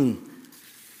our own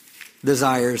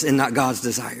desires and not God's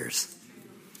desires.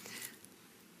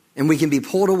 And we can be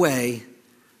pulled away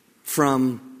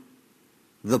from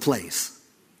the place.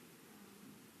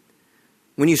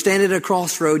 When you stand at a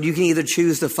crossroad, you can either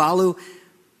choose to follow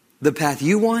the path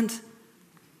you want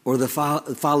or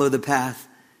follow the path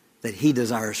that he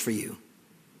desires for you.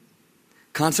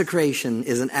 Consecration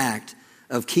is an act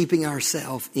of keeping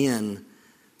ourselves in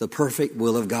the perfect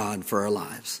will of God for our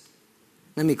lives.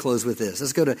 Let me close with this.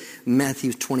 Let's go to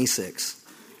Matthew 26.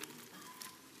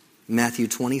 Matthew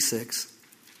 26.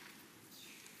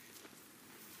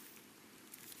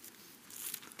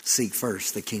 Seek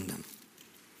first the kingdom.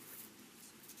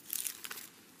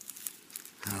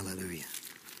 Hallelujah.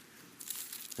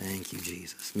 Thank you,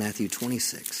 Jesus. Matthew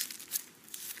 26.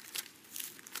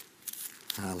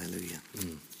 Hallelujah.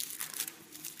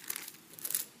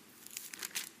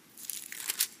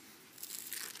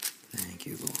 Thank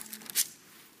you, Lord.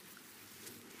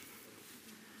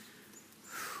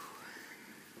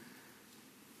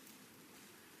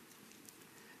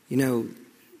 You know,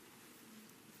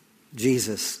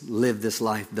 Jesus lived this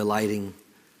life delighting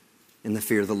in the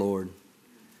fear of the Lord.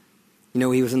 You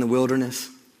know, he was in the wilderness.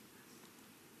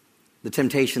 The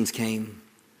temptations came.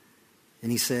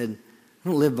 And he said, I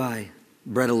don't live by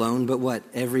bread alone, but what?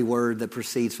 Every word that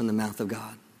proceeds from the mouth of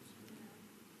God.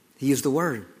 He used the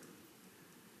word.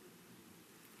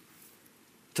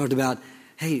 He talked about,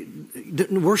 hey,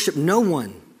 worship no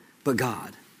one but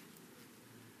God.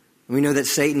 And we know that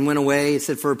Satan went away, it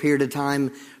said, for a period of time,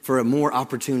 for a more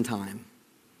opportune time.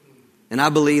 And I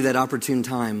believe that opportune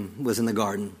time was in the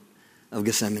Garden of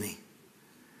Gethsemane.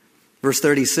 Verse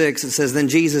 36, it says, then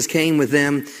Jesus came with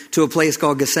them to a place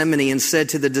called Gethsemane and said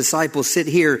to the disciples, sit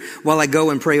here while I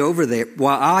go and pray over there.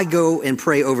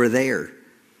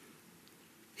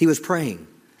 He was praying.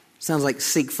 Sounds like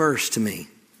seek first to me.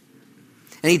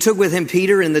 And he took with him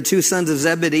Peter and the two sons of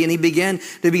Zebedee, and he began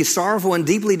to be sorrowful and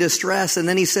deeply distressed. And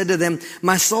then he said to them,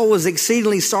 my soul was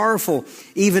exceedingly sorrowful,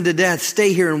 even to death.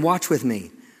 Stay here and watch with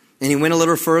me. And he went a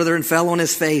little further and fell on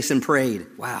his face and prayed.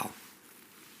 Wow.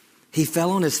 He fell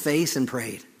on his face and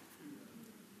prayed.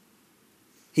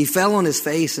 He fell on his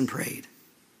face and prayed.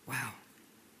 Wow.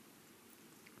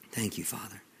 Thank you,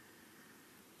 Father.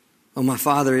 Oh, my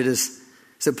Father, is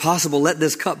it possible? Let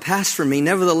this cup pass from me.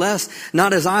 Nevertheless,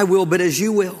 not as I will, but as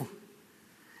you will.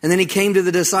 And then he came to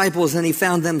the disciples and he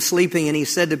found them sleeping. And he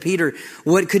said to Peter,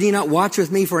 what, could you not watch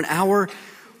with me for an hour?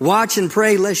 Watch and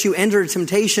pray lest you enter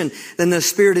temptation. Then the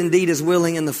spirit indeed is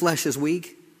willing and the flesh is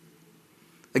weak.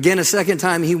 Again, a second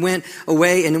time he went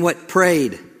away and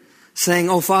prayed, saying,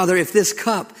 oh, Father, if this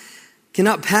cup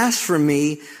cannot pass from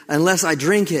me unless I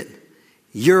drink it,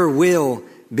 your will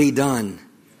be done.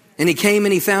 And he came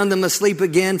and he found them asleep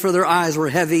again, for their eyes were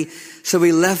heavy. So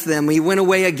he left them. He went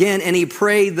away again and he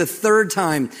prayed the third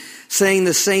time, saying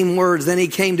the same words. Then he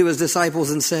came to his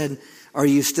disciples and said, are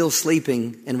you still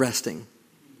sleeping and resting?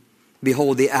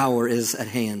 Behold, the hour is at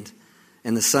hand,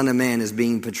 and the Son of Man is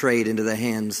being betrayed into the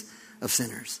hands of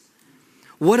sinners.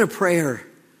 What a prayer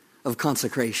of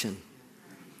consecration.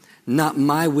 Not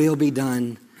my will be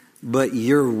done, but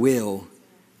your will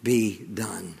be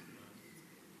done.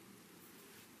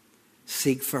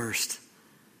 Seek first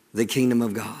the kingdom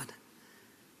of God.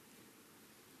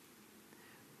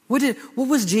 What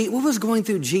was going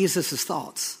through Jesus'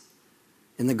 thoughts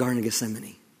in the Garden of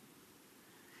Gethsemane?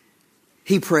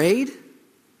 He prayed.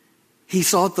 He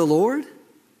sought the Lord.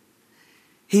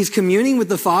 He's communing with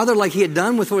the Father like he had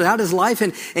done throughout his life,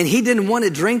 and he didn't want to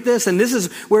drink this. And this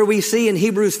is where we see in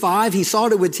Hebrews 5, he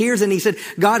sought it with tears, and he said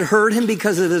God heard him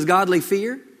because of his godly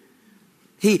fear.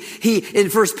 He in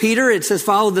 1 Peter, it says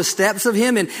follow the steps of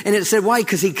him, and it said why?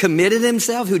 Because he committed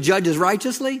himself, who judges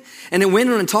righteously. And it went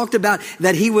on and talked about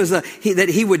that that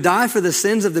he would die for the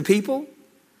sins of the people.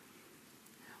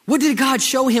 What did God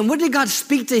show him? What did God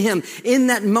speak to him in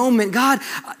that moment? God,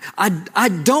 I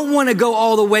don't want to go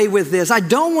all the way with this. I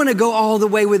don't want to go all the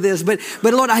way with this. But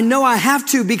Lord, I know I have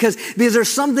to because there's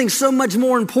something so much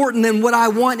more important than what I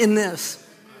want in this.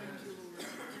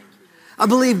 I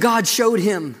believe God showed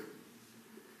him.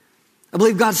 I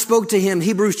believe God spoke to him.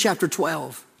 Hebrews chapter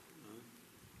 12.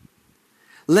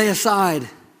 Lay aside.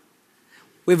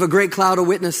 We have a great cloud of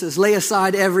witnesses. Lay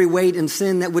aside every weight and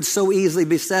sin that would so easily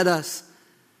beset us.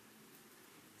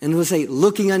 And we'll say,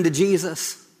 looking unto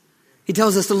Jesus. He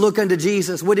tells us to look unto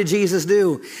Jesus. What did Jesus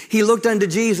do? He looked unto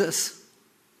Jesus.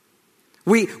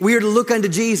 We are to look unto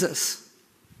Jesus.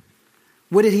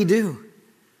 What did he do?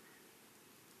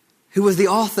 Who was the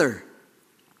author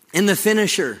and the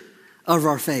finisher of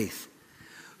our faith?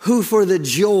 Who for the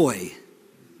joy,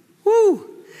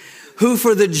 who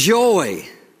for the joy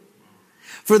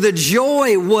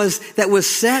that was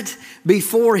set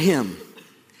before him,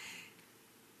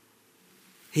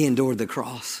 he endured the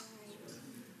cross.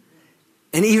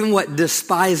 And even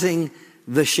despising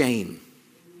the shame.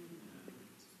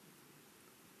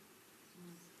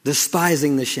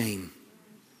 Despising the shame.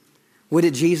 What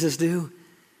did Jesus do?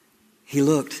 He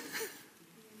looked.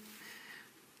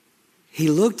 He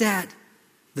looked at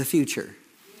the future.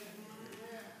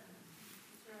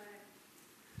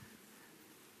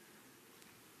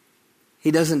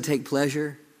 He doesn't take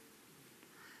pleasure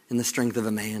in the strength of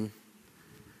a man.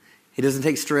 He doesn't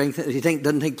take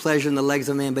doesn't take pleasure in the legs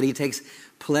of man, but he takes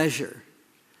pleasure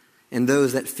in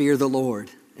those that fear the Lord.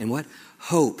 And what?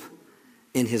 Hope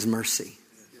in his mercy.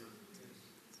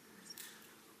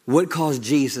 What caused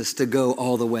Jesus to go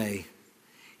all the way?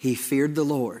 He feared the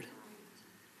Lord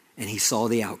and he saw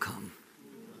the outcome.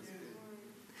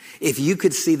 If you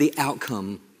could see the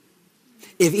outcome,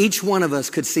 if each one of us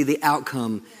could see the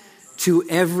outcome to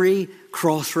every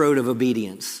crossroad of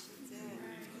obedience,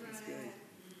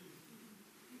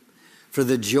 for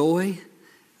the joy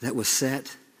that was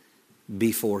set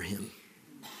before him.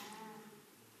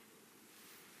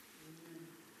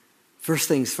 First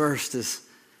things first is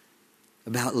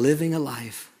about living a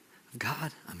life of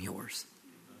God, I'm yours.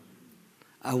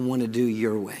 I want to do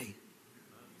your way.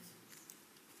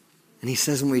 And he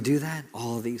says when we do that,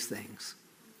 all of these things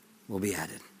will be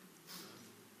added.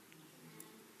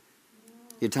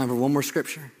 You have time for one more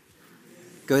scripture?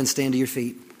 Go ahead and stand to your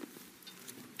feet.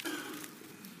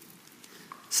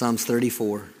 Psalms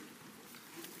 34.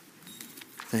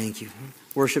 Thank you.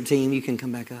 Worship team, you can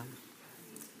come back up.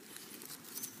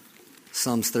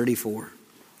 Psalms 34.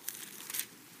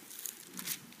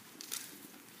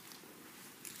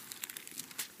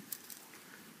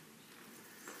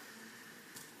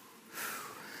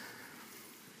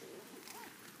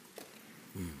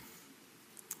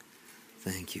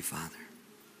 Thank you, Father.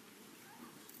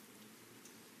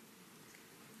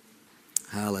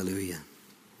 Hallelujah.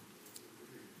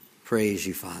 Praise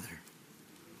you, Father.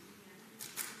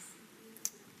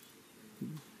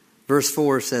 Verse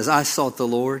 4 says, I sought the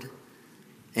Lord,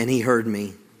 and he heard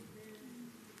me,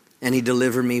 and he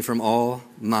delivered me from all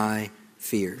my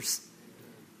fears.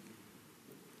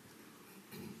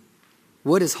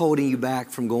 What is holding you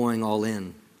back from going all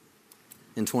in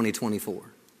 2024?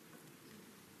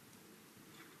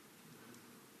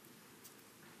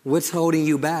 What's holding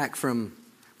you back from,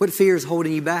 what fear is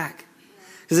holding you back?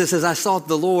 Because it says, I sought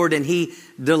the Lord and he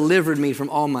delivered me from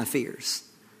all my fears.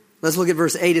 Let's look at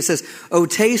verse 8. It says, oh,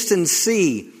 taste and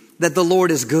see that the Lord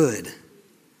is good.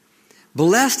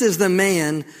 Blessed is the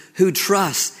man who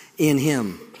trusts in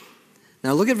him.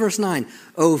 Now look at verse 9.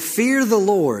 Oh, fear the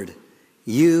Lord,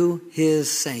 you his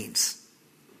saints.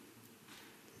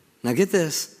 Now get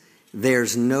this.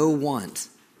 There's no want.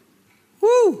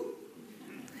 Woo!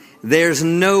 There's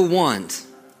no want.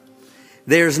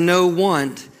 There's no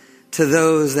want to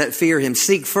those that fear him.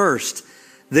 Seek first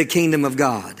the kingdom of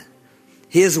God.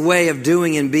 His way of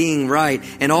doing and being right.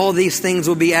 And all these things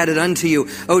will be added unto you.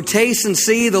 Oh, taste and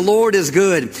see the Lord is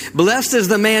good. Blessed is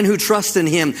the man who trusts in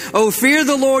him. Oh, fear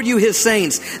the Lord, you his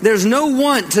saints. There's no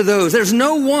want to those. There's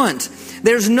no want.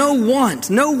 There's no want.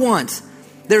 No want.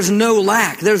 There's no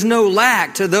lack. There's no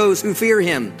lack to those who fear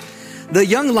him. The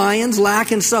young lions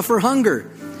lack and suffer hunger.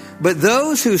 But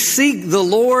those who seek the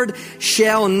Lord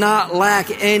shall not lack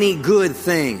any good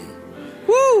thing.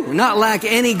 Woo! Not lack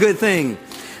any good thing.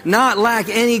 Not lack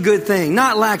any good thing.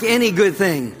 Not lack any good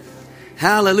thing.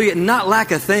 Hallelujah. Not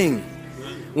lack a thing.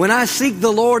 When I seek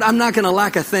the Lord, I'm not going to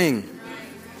lack a thing.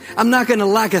 I'm not going to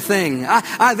lack a thing. I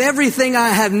have everything I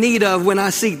have need of when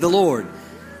I seek the Lord.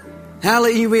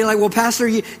 Hallelujah. You'll be like, well, Pastor,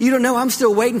 you don't know. I'm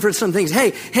still waiting for some things.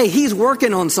 Hey, he's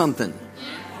working on something.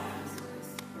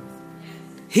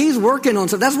 He's working on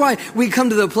something. That's why we come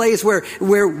to the place where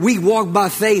we walk by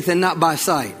faith and not by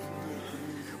sight.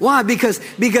 Why? Because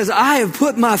I have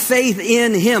put my faith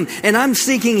in him and I'm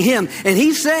seeking him. And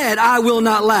he said, I will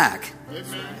not lack.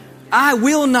 Amen. I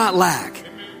will not lack.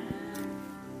 Amen.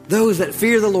 Those that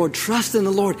fear the Lord, trust in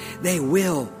the Lord, they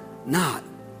will not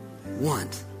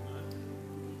want.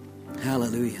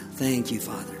 Hallelujah. Thank you,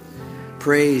 Father.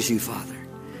 Praise you, Father.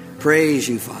 Praise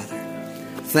you, Father.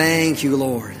 Thank you,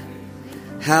 Lord.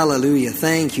 Hallelujah.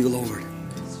 Thank you, Lord.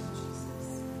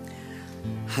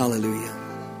 Hallelujah.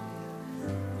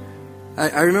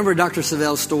 I remember Dr.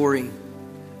 Savelle's story.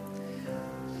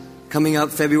 Coming up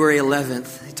February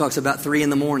 11th, he talks about 3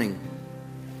 a.m.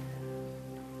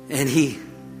 And he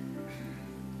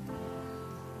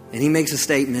makes a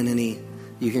statement, and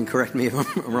you can correct me if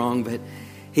I'm wrong, but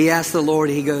he asked the Lord,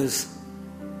 he goes,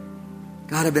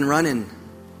 God, I've been running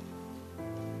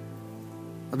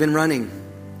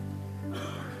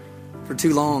for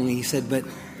too long. He said, but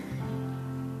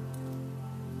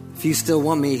if you still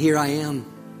want me, here I am.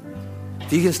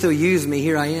 If you can still use me,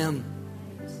 here I am.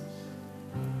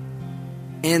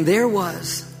 And there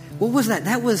was, what was that?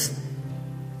 That was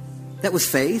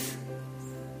faith.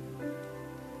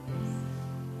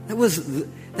 That was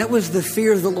the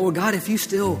fear of the Lord. God, if you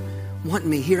still want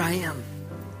me, here I am.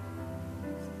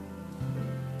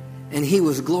 And he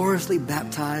was gloriously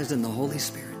baptized in the Holy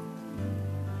Spirit.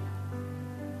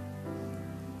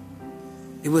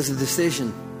 It was a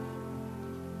decision.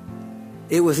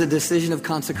 It was a decision of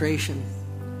consecration.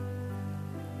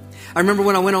 I remember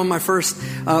when I went on my first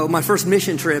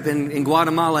mission trip in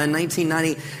Guatemala in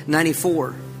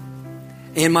 1994.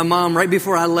 And my mom, right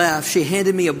before I left, she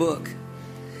handed me a book.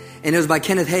 And it was by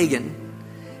Kenneth Hagin.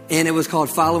 And it was called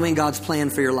Following God's Plan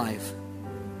for Your Life.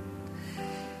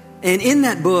 And in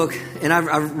that book, and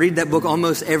I've read that book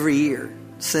almost every year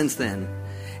since then.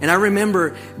 And I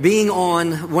remember being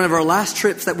on one of our last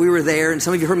trips that we were there, and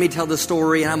some of you heard me tell the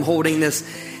story, and I'm holding this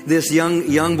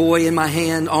young boy in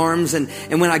my arms, and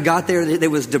when I got there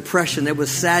was depression, there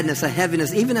was sadness, a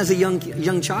heaviness, even as a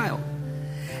young child.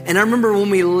 And I remember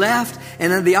when we left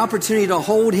and had the opportunity to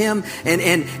hold him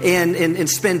and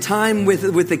spend time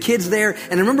with the kids there.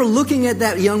 And I remember looking at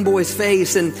that young boy's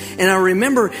face, and I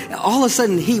remember all of a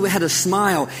sudden he had a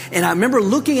smile. And I remember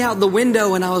looking out the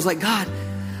window, and I was like, God,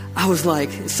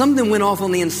 something went off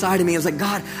on the inside of me. I was like,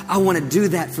 God, I want to do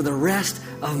that for the rest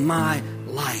of my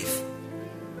life.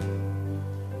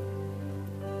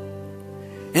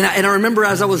 And I remember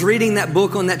as I was reading that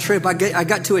book on that trip, I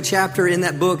got to a chapter in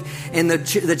that book, and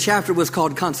the chapter was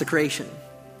called Consecration.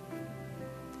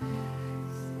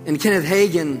 And Kenneth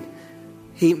Hagin,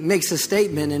 he makes a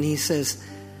statement, and he says,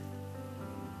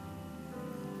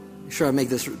 I'm sure I make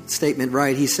this statement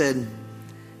right.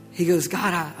 He goes,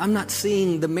 God, I'm not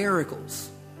seeing the miracles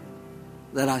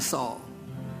that I saw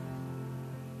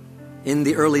in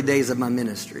the early days of my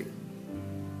ministry.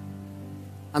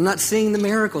 I'm not seeing the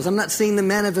miracles. I'm not seeing the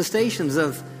manifestations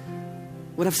of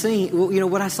what I've seen,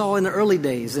 what I saw in the early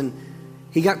days. And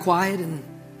he got quiet, and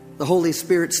the Holy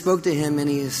Spirit spoke to him, and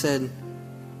he said,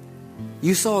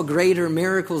 you saw greater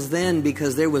miracles then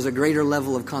because there was a greater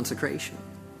level of consecration.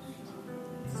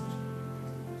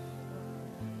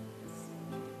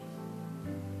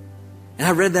 And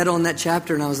I read that on that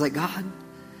chapter, and I was like, God,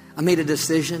 I made a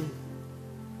decision.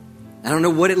 I don't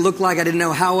know what it looked like. I didn't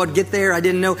know how I'd get there. I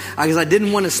didn't know, because I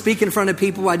didn't want to speak in front of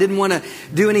people. I didn't want to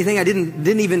do anything. I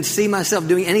didn't even see myself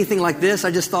doing anything like this.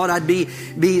 I just thought I'd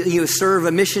serve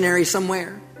a missionary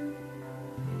somewhere.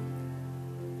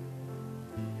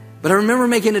 But I remember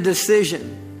making a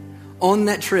decision on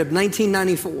that trip,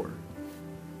 1994.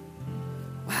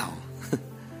 Wow.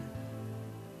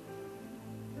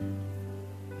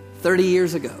 30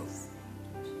 years ago.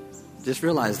 Just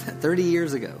realized that, 30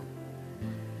 years ago.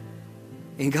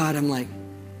 And God, I'm like,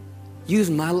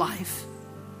 use my life.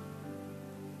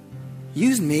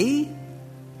 Use me?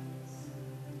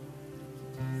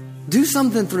 Do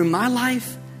something through my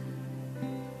life?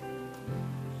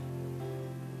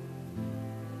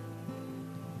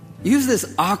 Use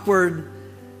this awkward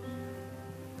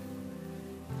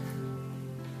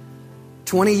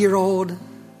 20-year-old,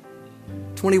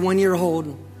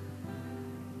 21-year-old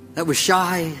that was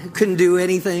shy, couldn't do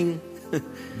anything,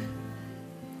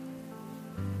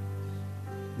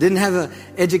 didn't have an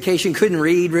education, couldn't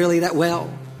read really that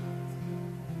well.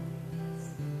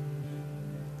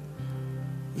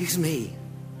 Use me.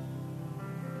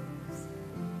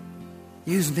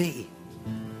 Use me.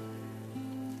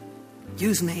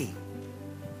 Use me.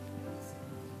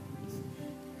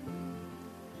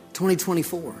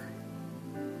 2024.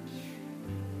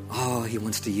 Oh, He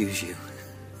wants to use you.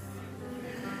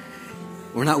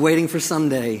 We're not waiting for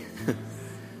someday.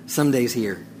 Someday's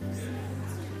here.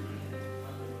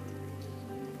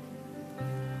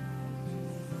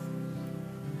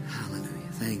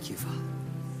 Hallelujah. Thank you, Father.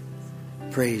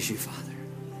 Praise you, Father.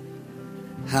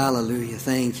 Hallelujah.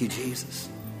 Thank you, Jesus.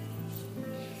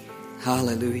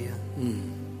 Hallelujah.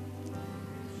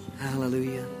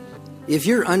 Hallelujah. If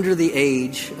you're under the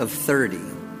age of 30,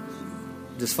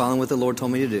 just following what the Lord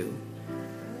told me to do,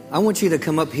 I want you to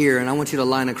come up here and I want you to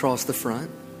line across the front.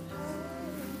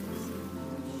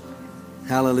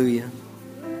 Hallelujah.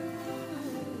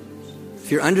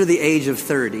 If you're under the age of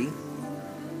 30,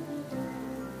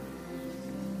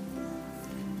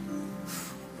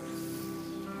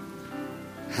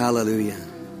 hallelujah.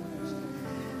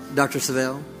 Dr.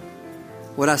 Savelle,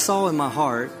 what I saw in my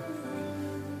heart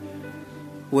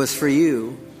was for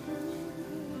you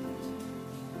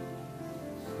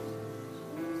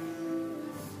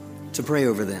to pray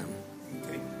over them.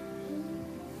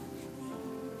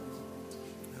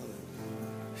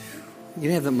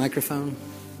 You have the microphone?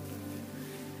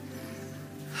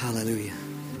 Hallelujah.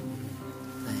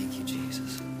 Thank you,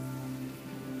 Jesus.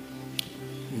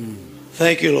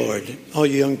 Thank you, Lord. All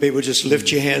you young people, just lift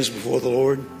your hands before the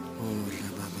Lord.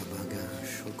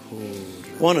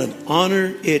 What an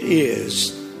honor it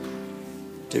is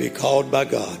to be called by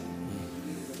God,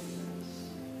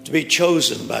 to be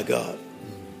chosen by God.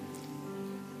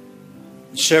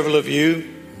 Several of you,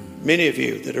 many of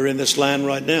you that are in this line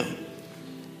right now,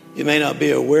 you may not be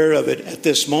aware of it at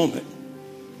this moment.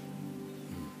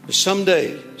 But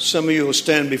someday, some of you will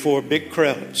stand before big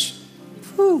crowds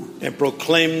and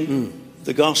proclaim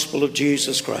the gospel of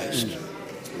Jesus Christ.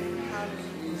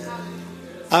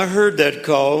 I heard that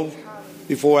call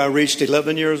before I reached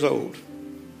 11 years old.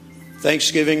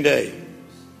 Thanksgiving Day,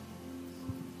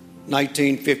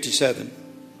 1957.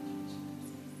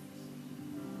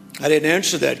 I didn't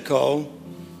answer that call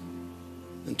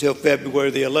until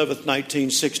February the 11th,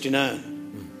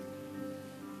 1969.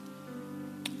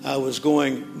 I was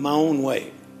going my own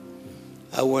way.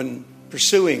 I wasn't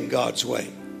pursuing God's way.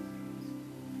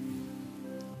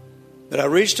 But I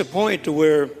reached a point to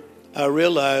where I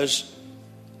realized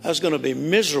I was going to be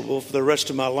miserable for the rest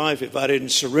of my life if I didn't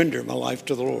surrender my life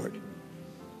to the Lord.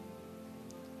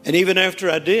 And even after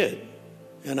I did,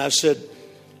 and I said,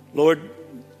 Lord,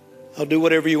 I'll do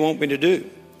whatever you want me to do.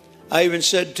 I even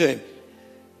said to him,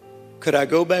 could I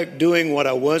go back doing what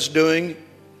I was doing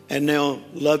and now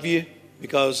love you?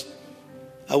 Because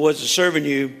I wasn't serving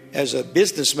you as a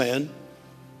businessman.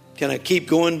 Can I keep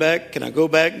going back? Can I go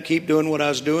back and keep doing what I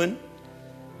was doing?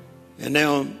 And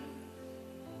now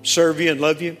serve you and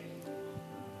love you?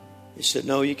 He said,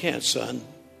 no, you can't, son.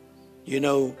 You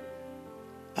know,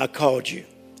 I called you,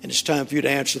 and it's time for you to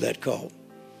answer that call.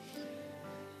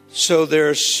 So there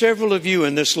are several of you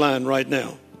in this line right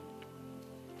now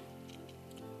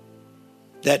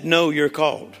that know you're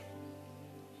called.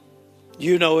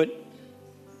 You know it.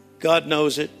 God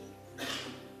knows it.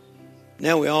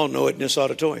 Now we all know it in this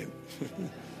auditorium.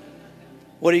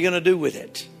 What are you going to do with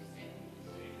it?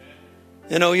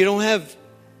 You know, you don't have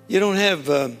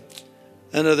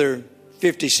another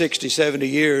 50, 60, 70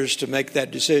 years to make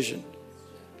that decision.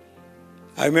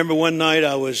 I remember one night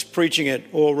I was preaching at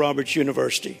Oral Roberts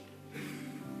University.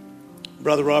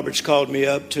 Brother Roberts called me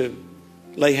up to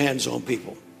lay hands on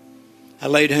people. I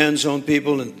laid hands on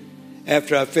people, and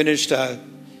after I finished, I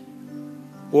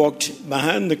walked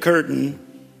behind the curtain,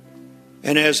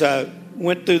 and as I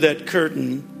went through that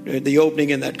curtain, the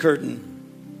opening in that curtain,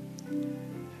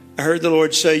 I heard the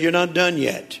Lord say, you're not done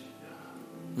yet.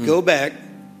 Go back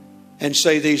and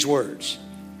say these words.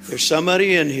 There's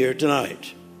somebody in here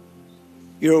tonight.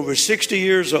 You're over 60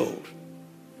 years old,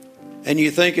 and you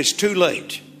think it's too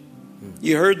late.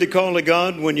 You heard the call of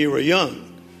God when you were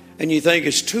young, and you think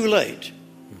it's too late,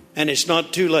 and it's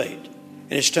not too late,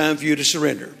 and it's time for you to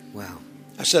surrender. Wow.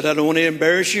 I said, I don't want to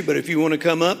embarrass you, but if you want to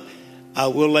come up, I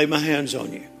will lay my hands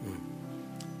on you.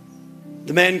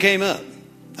 The man came up.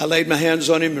 I laid my hands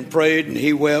on him and prayed, and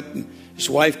he wept. And his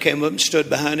wife came up and stood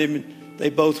behind him, and they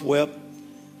both wept.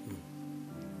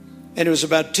 And it was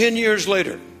about 10 years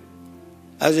later,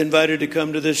 I was invited to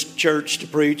come to this church to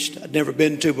preach. I'd never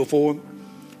been to before.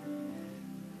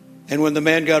 And when the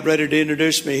man got ready to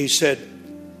introduce me, he said,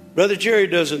 Brother Jerry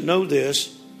doesn't know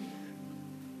this,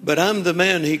 but I'm the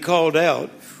man he called out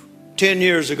 10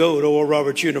 years ago at Oral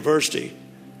Roberts University.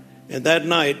 And that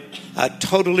night, I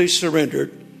totally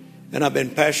surrendered, and I've been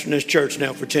pastoring this church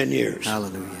now for 10 years.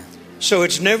 Hallelujah. So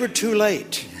it's never too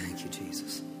late. Thank you,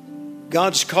 Jesus.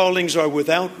 God's callings are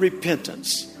without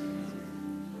repentance.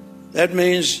 That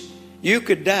means you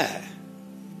could die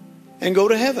and go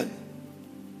to heaven.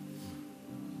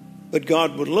 But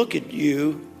God would look at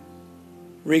you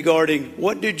regarding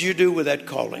what did you do with that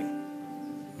calling.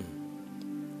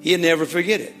 He'll never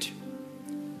forget it.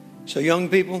 So young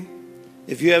people,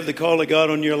 if you have the call of God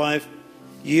on your life,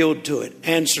 yield to it.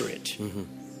 Answer it. Mm-hmm.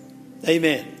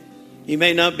 Amen. You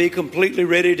may not be completely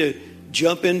ready to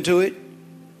jump into it,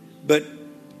 but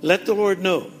let the Lord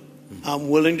know, I'm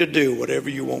willing to do whatever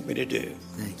you want me to do.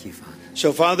 Thank you, Father.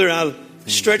 So, Father, I'll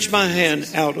stretch my hand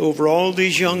out over all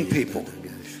these young people.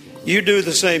 You do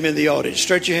the same in the audience.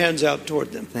 Stretch your hands out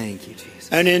toward them. Thank you, Jesus.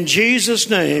 And in Jesus'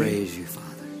 name, Praise you,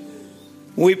 Father.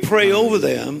 We pray over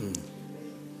them,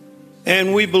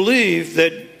 and we believe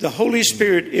that the Holy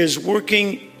Spirit is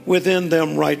working within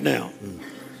them right now.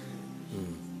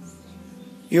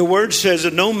 Your word says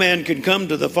that no man can come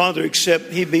to the Father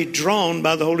except he be drawn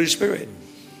by the Holy Spirit.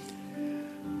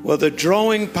 Well, the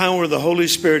drawing power of the Holy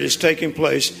Spirit is taking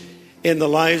place in the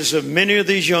lives of many of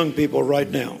these young people right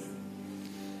now.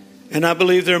 And I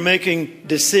believe they're making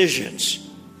decisions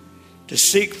to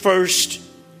seek first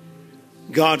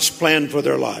God's plan for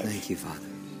their life. Thank you, Father.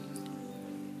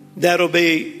 That'll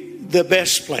be the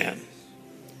best plan.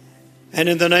 And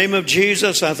in the name of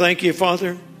Jesus, I thank you,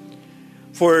 Father,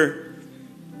 for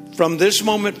from this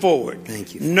moment forward,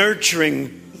 thank you,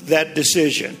 nurturing that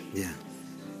decision. Yeah.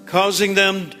 Causing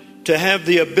them to have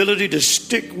the ability to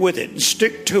stick with it and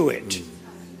stick to it.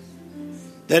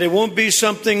 That it won't be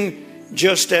something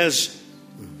just as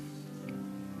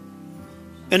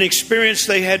an experience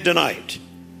they had tonight,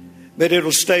 but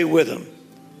it'll stay with them.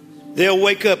 They'll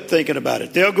wake up thinking about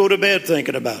it. They'll go to bed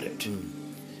thinking about it.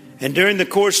 And during the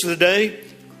course of the day,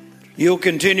 you'll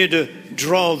continue to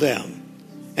draw them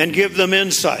and give them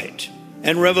insight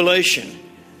and revelation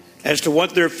as to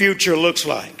what their future looks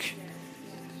like.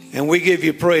 And we give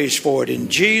you praise for it in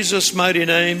Jesus' mighty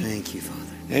name. Thank you, Father.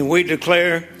 And we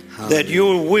declare that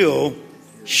your will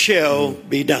shall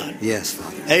be done. Yes,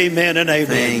 Father. Amen and amen.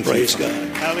 Thank praise you,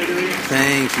 God. Hallelujah.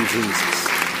 Thank you, Jesus.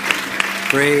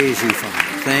 Praise you,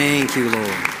 Father. Thank you,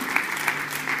 Lord.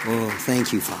 Oh,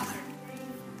 thank you, Father.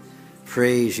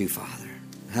 Praise you, Father.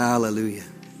 Hallelujah.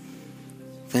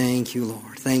 Thank you,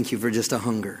 Lord. Thank you for just a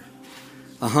hunger.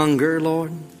 A hunger,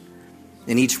 Lord,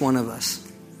 in each one of us.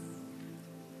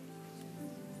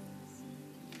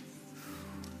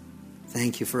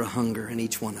 Thank you for a hunger in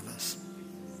each one of us.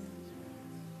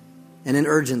 And an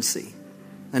urgency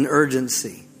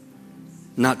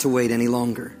not to wait any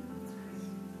longer,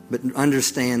 but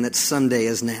understand that someday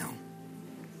is now.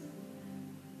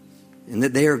 And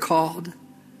that they are called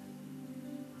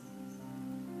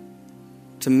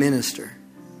to minister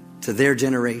to their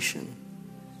generation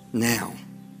now.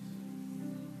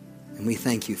 And we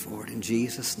thank you for it in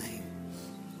Jesus' name.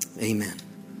 Amen.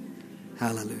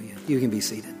 Hallelujah. You can be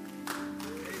seated.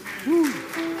 Woo.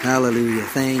 Hallelujah.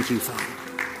 Thank you, Father.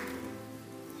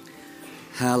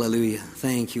 Hallelujah.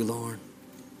 Thank you, Lord.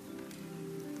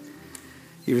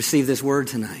 You receive this word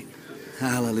tonight.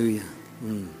 Hallelujah.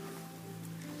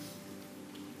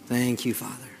 Thank you,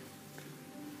 Father.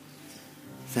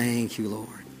 Thank you, Lord.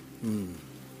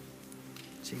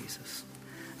 Jesus.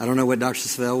 I don't know what Dr.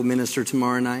 Savelle will minister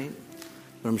tomorrow night,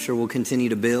 but I'm sure we'll continue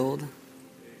to build.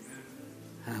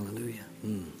 Hallelujah.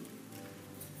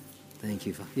 Thank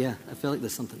you, Father. Yeah, I feel like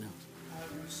there's something else.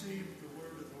 I received the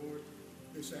word of the Lord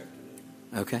this afternoon.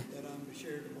 Okay. That I'm to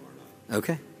share tomorrow night.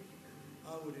 Okay.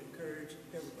 I would encourage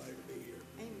everybody to be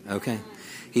here. Okay.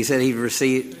 He said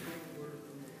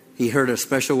he heard a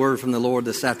special word from the Lord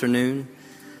this afternoon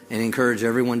and encouraged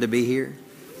everyone to be here.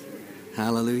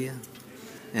 Hallelujah.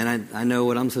 And I know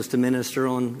what I'm supposed to minister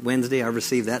on Wednesday. I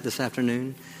received that this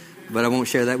afternoon, but I won't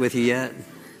share that with you yet.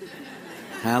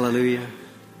 Hallelujah.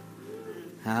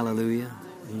 Hallelujah.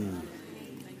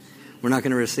 We're not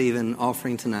going to receive an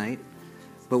offering tonight,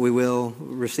 but we will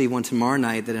receive one tomorrow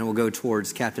night that will go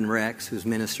towards Captain Rex, who's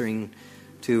ministering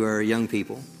to our young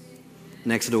people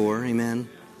next door. Amen.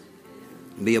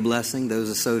 be a blessing. Those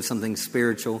that sowed something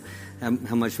spiritual, how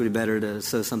much would it be better to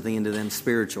sow something into them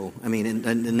spiritual? I mean,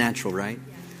 in natural, right?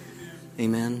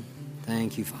 Amen.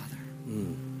 Thank you, Father.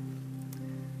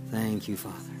 Thank you,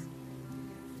 Father.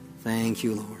 Thank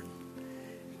you, Lord.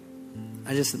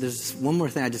 There's one more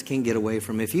thing I just can't get away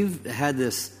from. If you've had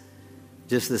this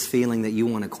feeling that you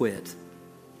want to quit,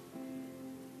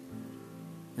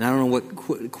 and I don't know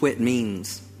what quit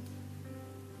means,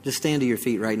 just stand to your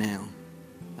feet right now.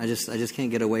 I just can't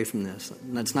get away from this.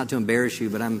 That's not to embarrass you,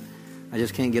 but I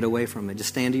just can't get away from it. Just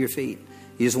stand to your feet.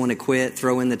 You just want to quit,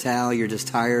 throw in the towel. You're just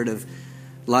tired of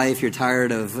life. You're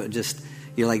tired of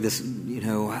you're like this,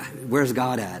 where's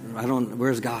God at?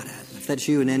 Where's God at? If that's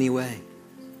you in any way.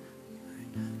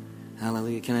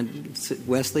 Hallelujah.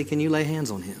 Wesley, can you lay hands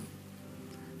on him?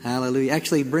 Hallelujah.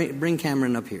 Actually, bring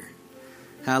Cameron up here.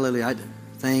 Hallelujah.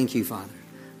 Thank you, Father.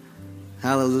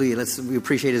 Hallelujah. We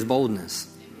appreciate his boldness.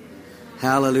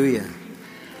 Hallelujah.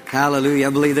 Hallelujah. I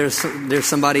believe there's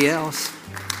somebody else.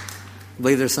 I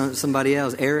believe there's somebody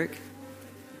else. Eric.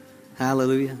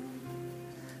 Hallelujah.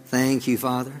 Thank you,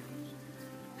 Father.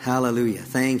 Hallelujah.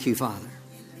 Thank you, Father.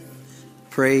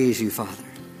 Praise you, Father.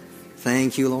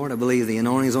 Thank you, Lord. I believe the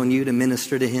anointing is on you to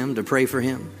minister to him, to pray for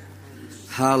him.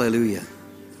 Hallelujah.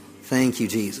 Thank you,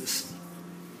 Jesus.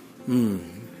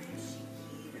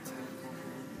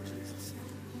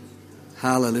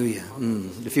 Hallelujah.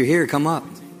 If you're here, come up.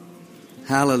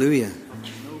 Hallelujah.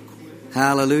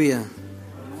 Hallelujah.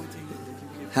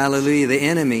 Hallelujah. The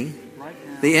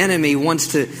enemy wants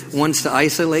to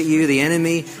isolate you. The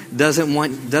enemy doesn't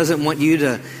want you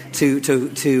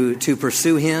to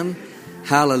pursue him.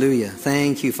 Hallelujah.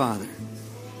 Thank you, Father.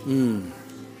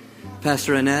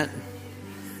 Pastor Annette.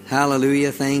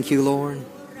 Hallelujah. Thank you, Lord.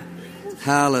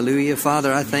 Hallelujah.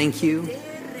 Father, I thank you.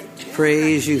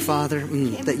 Praise you, Father,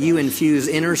 that you infuse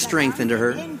inner strength into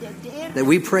her, that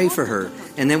we pray for her,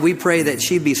 and then we pray that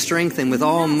she be strengthened with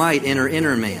all might in her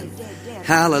inner man.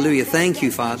 Hallelujah. Thank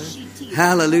you, Father.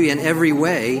 Hallelujah. In every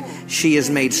way, she is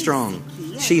made strong.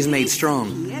 She's made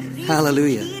strong.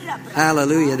 Hallelujah.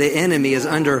 Hallelujah. The enemy is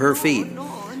under her feet.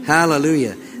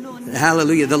 Hallelujah.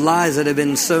 Hallelujah. The lies that have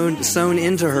been sown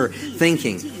into her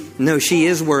thinking. No, she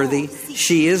is worthy.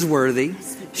 She is worthy.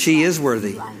 She is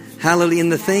worthy. Hallelujah.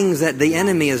 And the things that the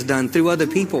enemy has done through other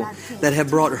people that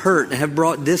have brought hurt and have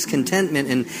brought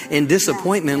discontentment and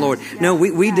disappointment, Lord. No,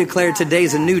 we declare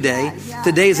today's a new day.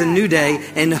 Today's a new day,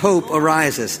 and hope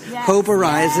arises. Hope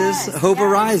arises. Hope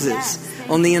arises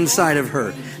on the inside of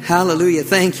her. Hallelujah.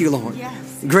 Thank you, Lord.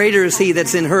 Greater is he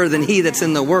that's in her than he that's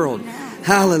in the world.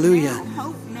 Hallelujah.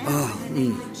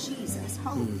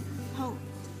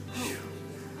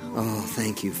 Oh,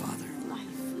 thank you, Father.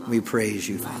 We praise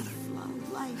you, Father.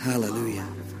 Hallelujah.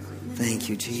 Thank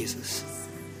you, Jesus.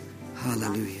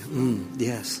 Hallelujah.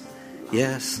 Yes.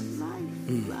 Yes.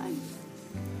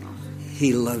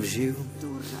 He loves you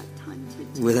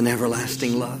with an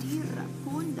everlasting love.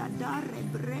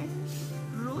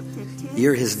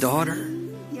 You're his daughter.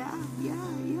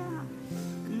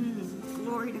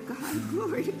 Glory to God.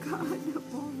 Glory to God.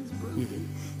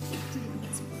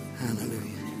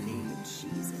 Hallelujah.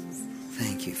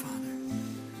 Thank you, Father.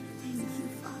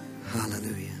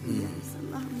 Hallelujah.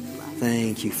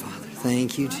 Thank you, Father.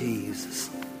 Thank you, Jesus.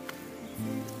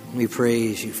 We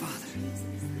praise you, Father.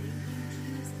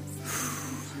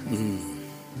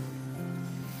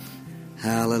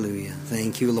 Hallelujah.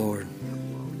 Thank you, Lord.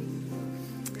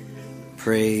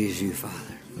 Praise you, Father.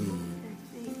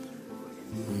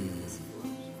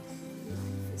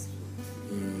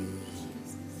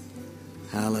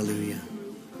 Hallelujah.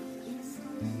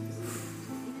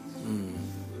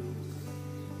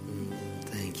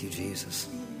 Thank you, Jesus.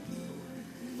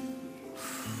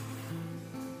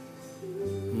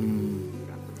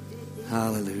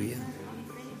 Hallelujah.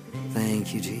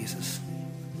 Thank you, Jesus.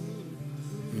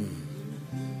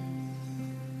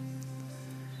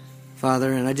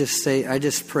 Father, and I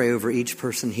just pray over each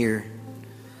person here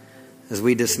as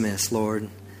we dismiss, Lord,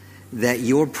 that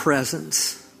your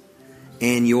presence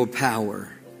and your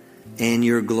power and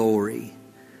your glory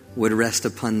would rest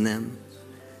upon them.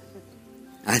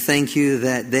 I thank you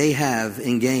that they have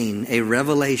gained a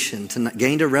revelation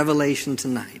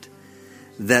tonight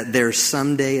that their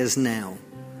someday is now,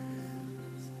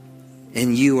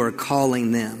 and you are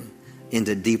calling them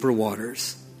into deeper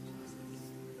waters.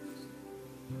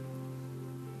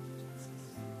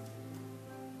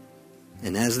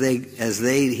 And as they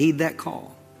heed that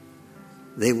call,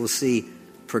 they will see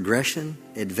progression,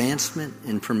 advancement,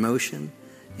 and promotion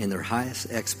in their highest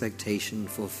expectation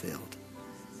fulfilled.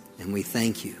 And we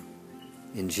thank you.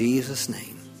 In Jesus'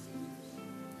 name,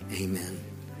 amen.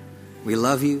 We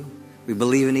love you. We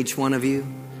believe in each one of you.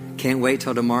 Can't wait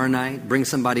till tomorrow night. Bring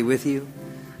somebody with you.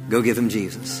 Go give them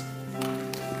Jesus.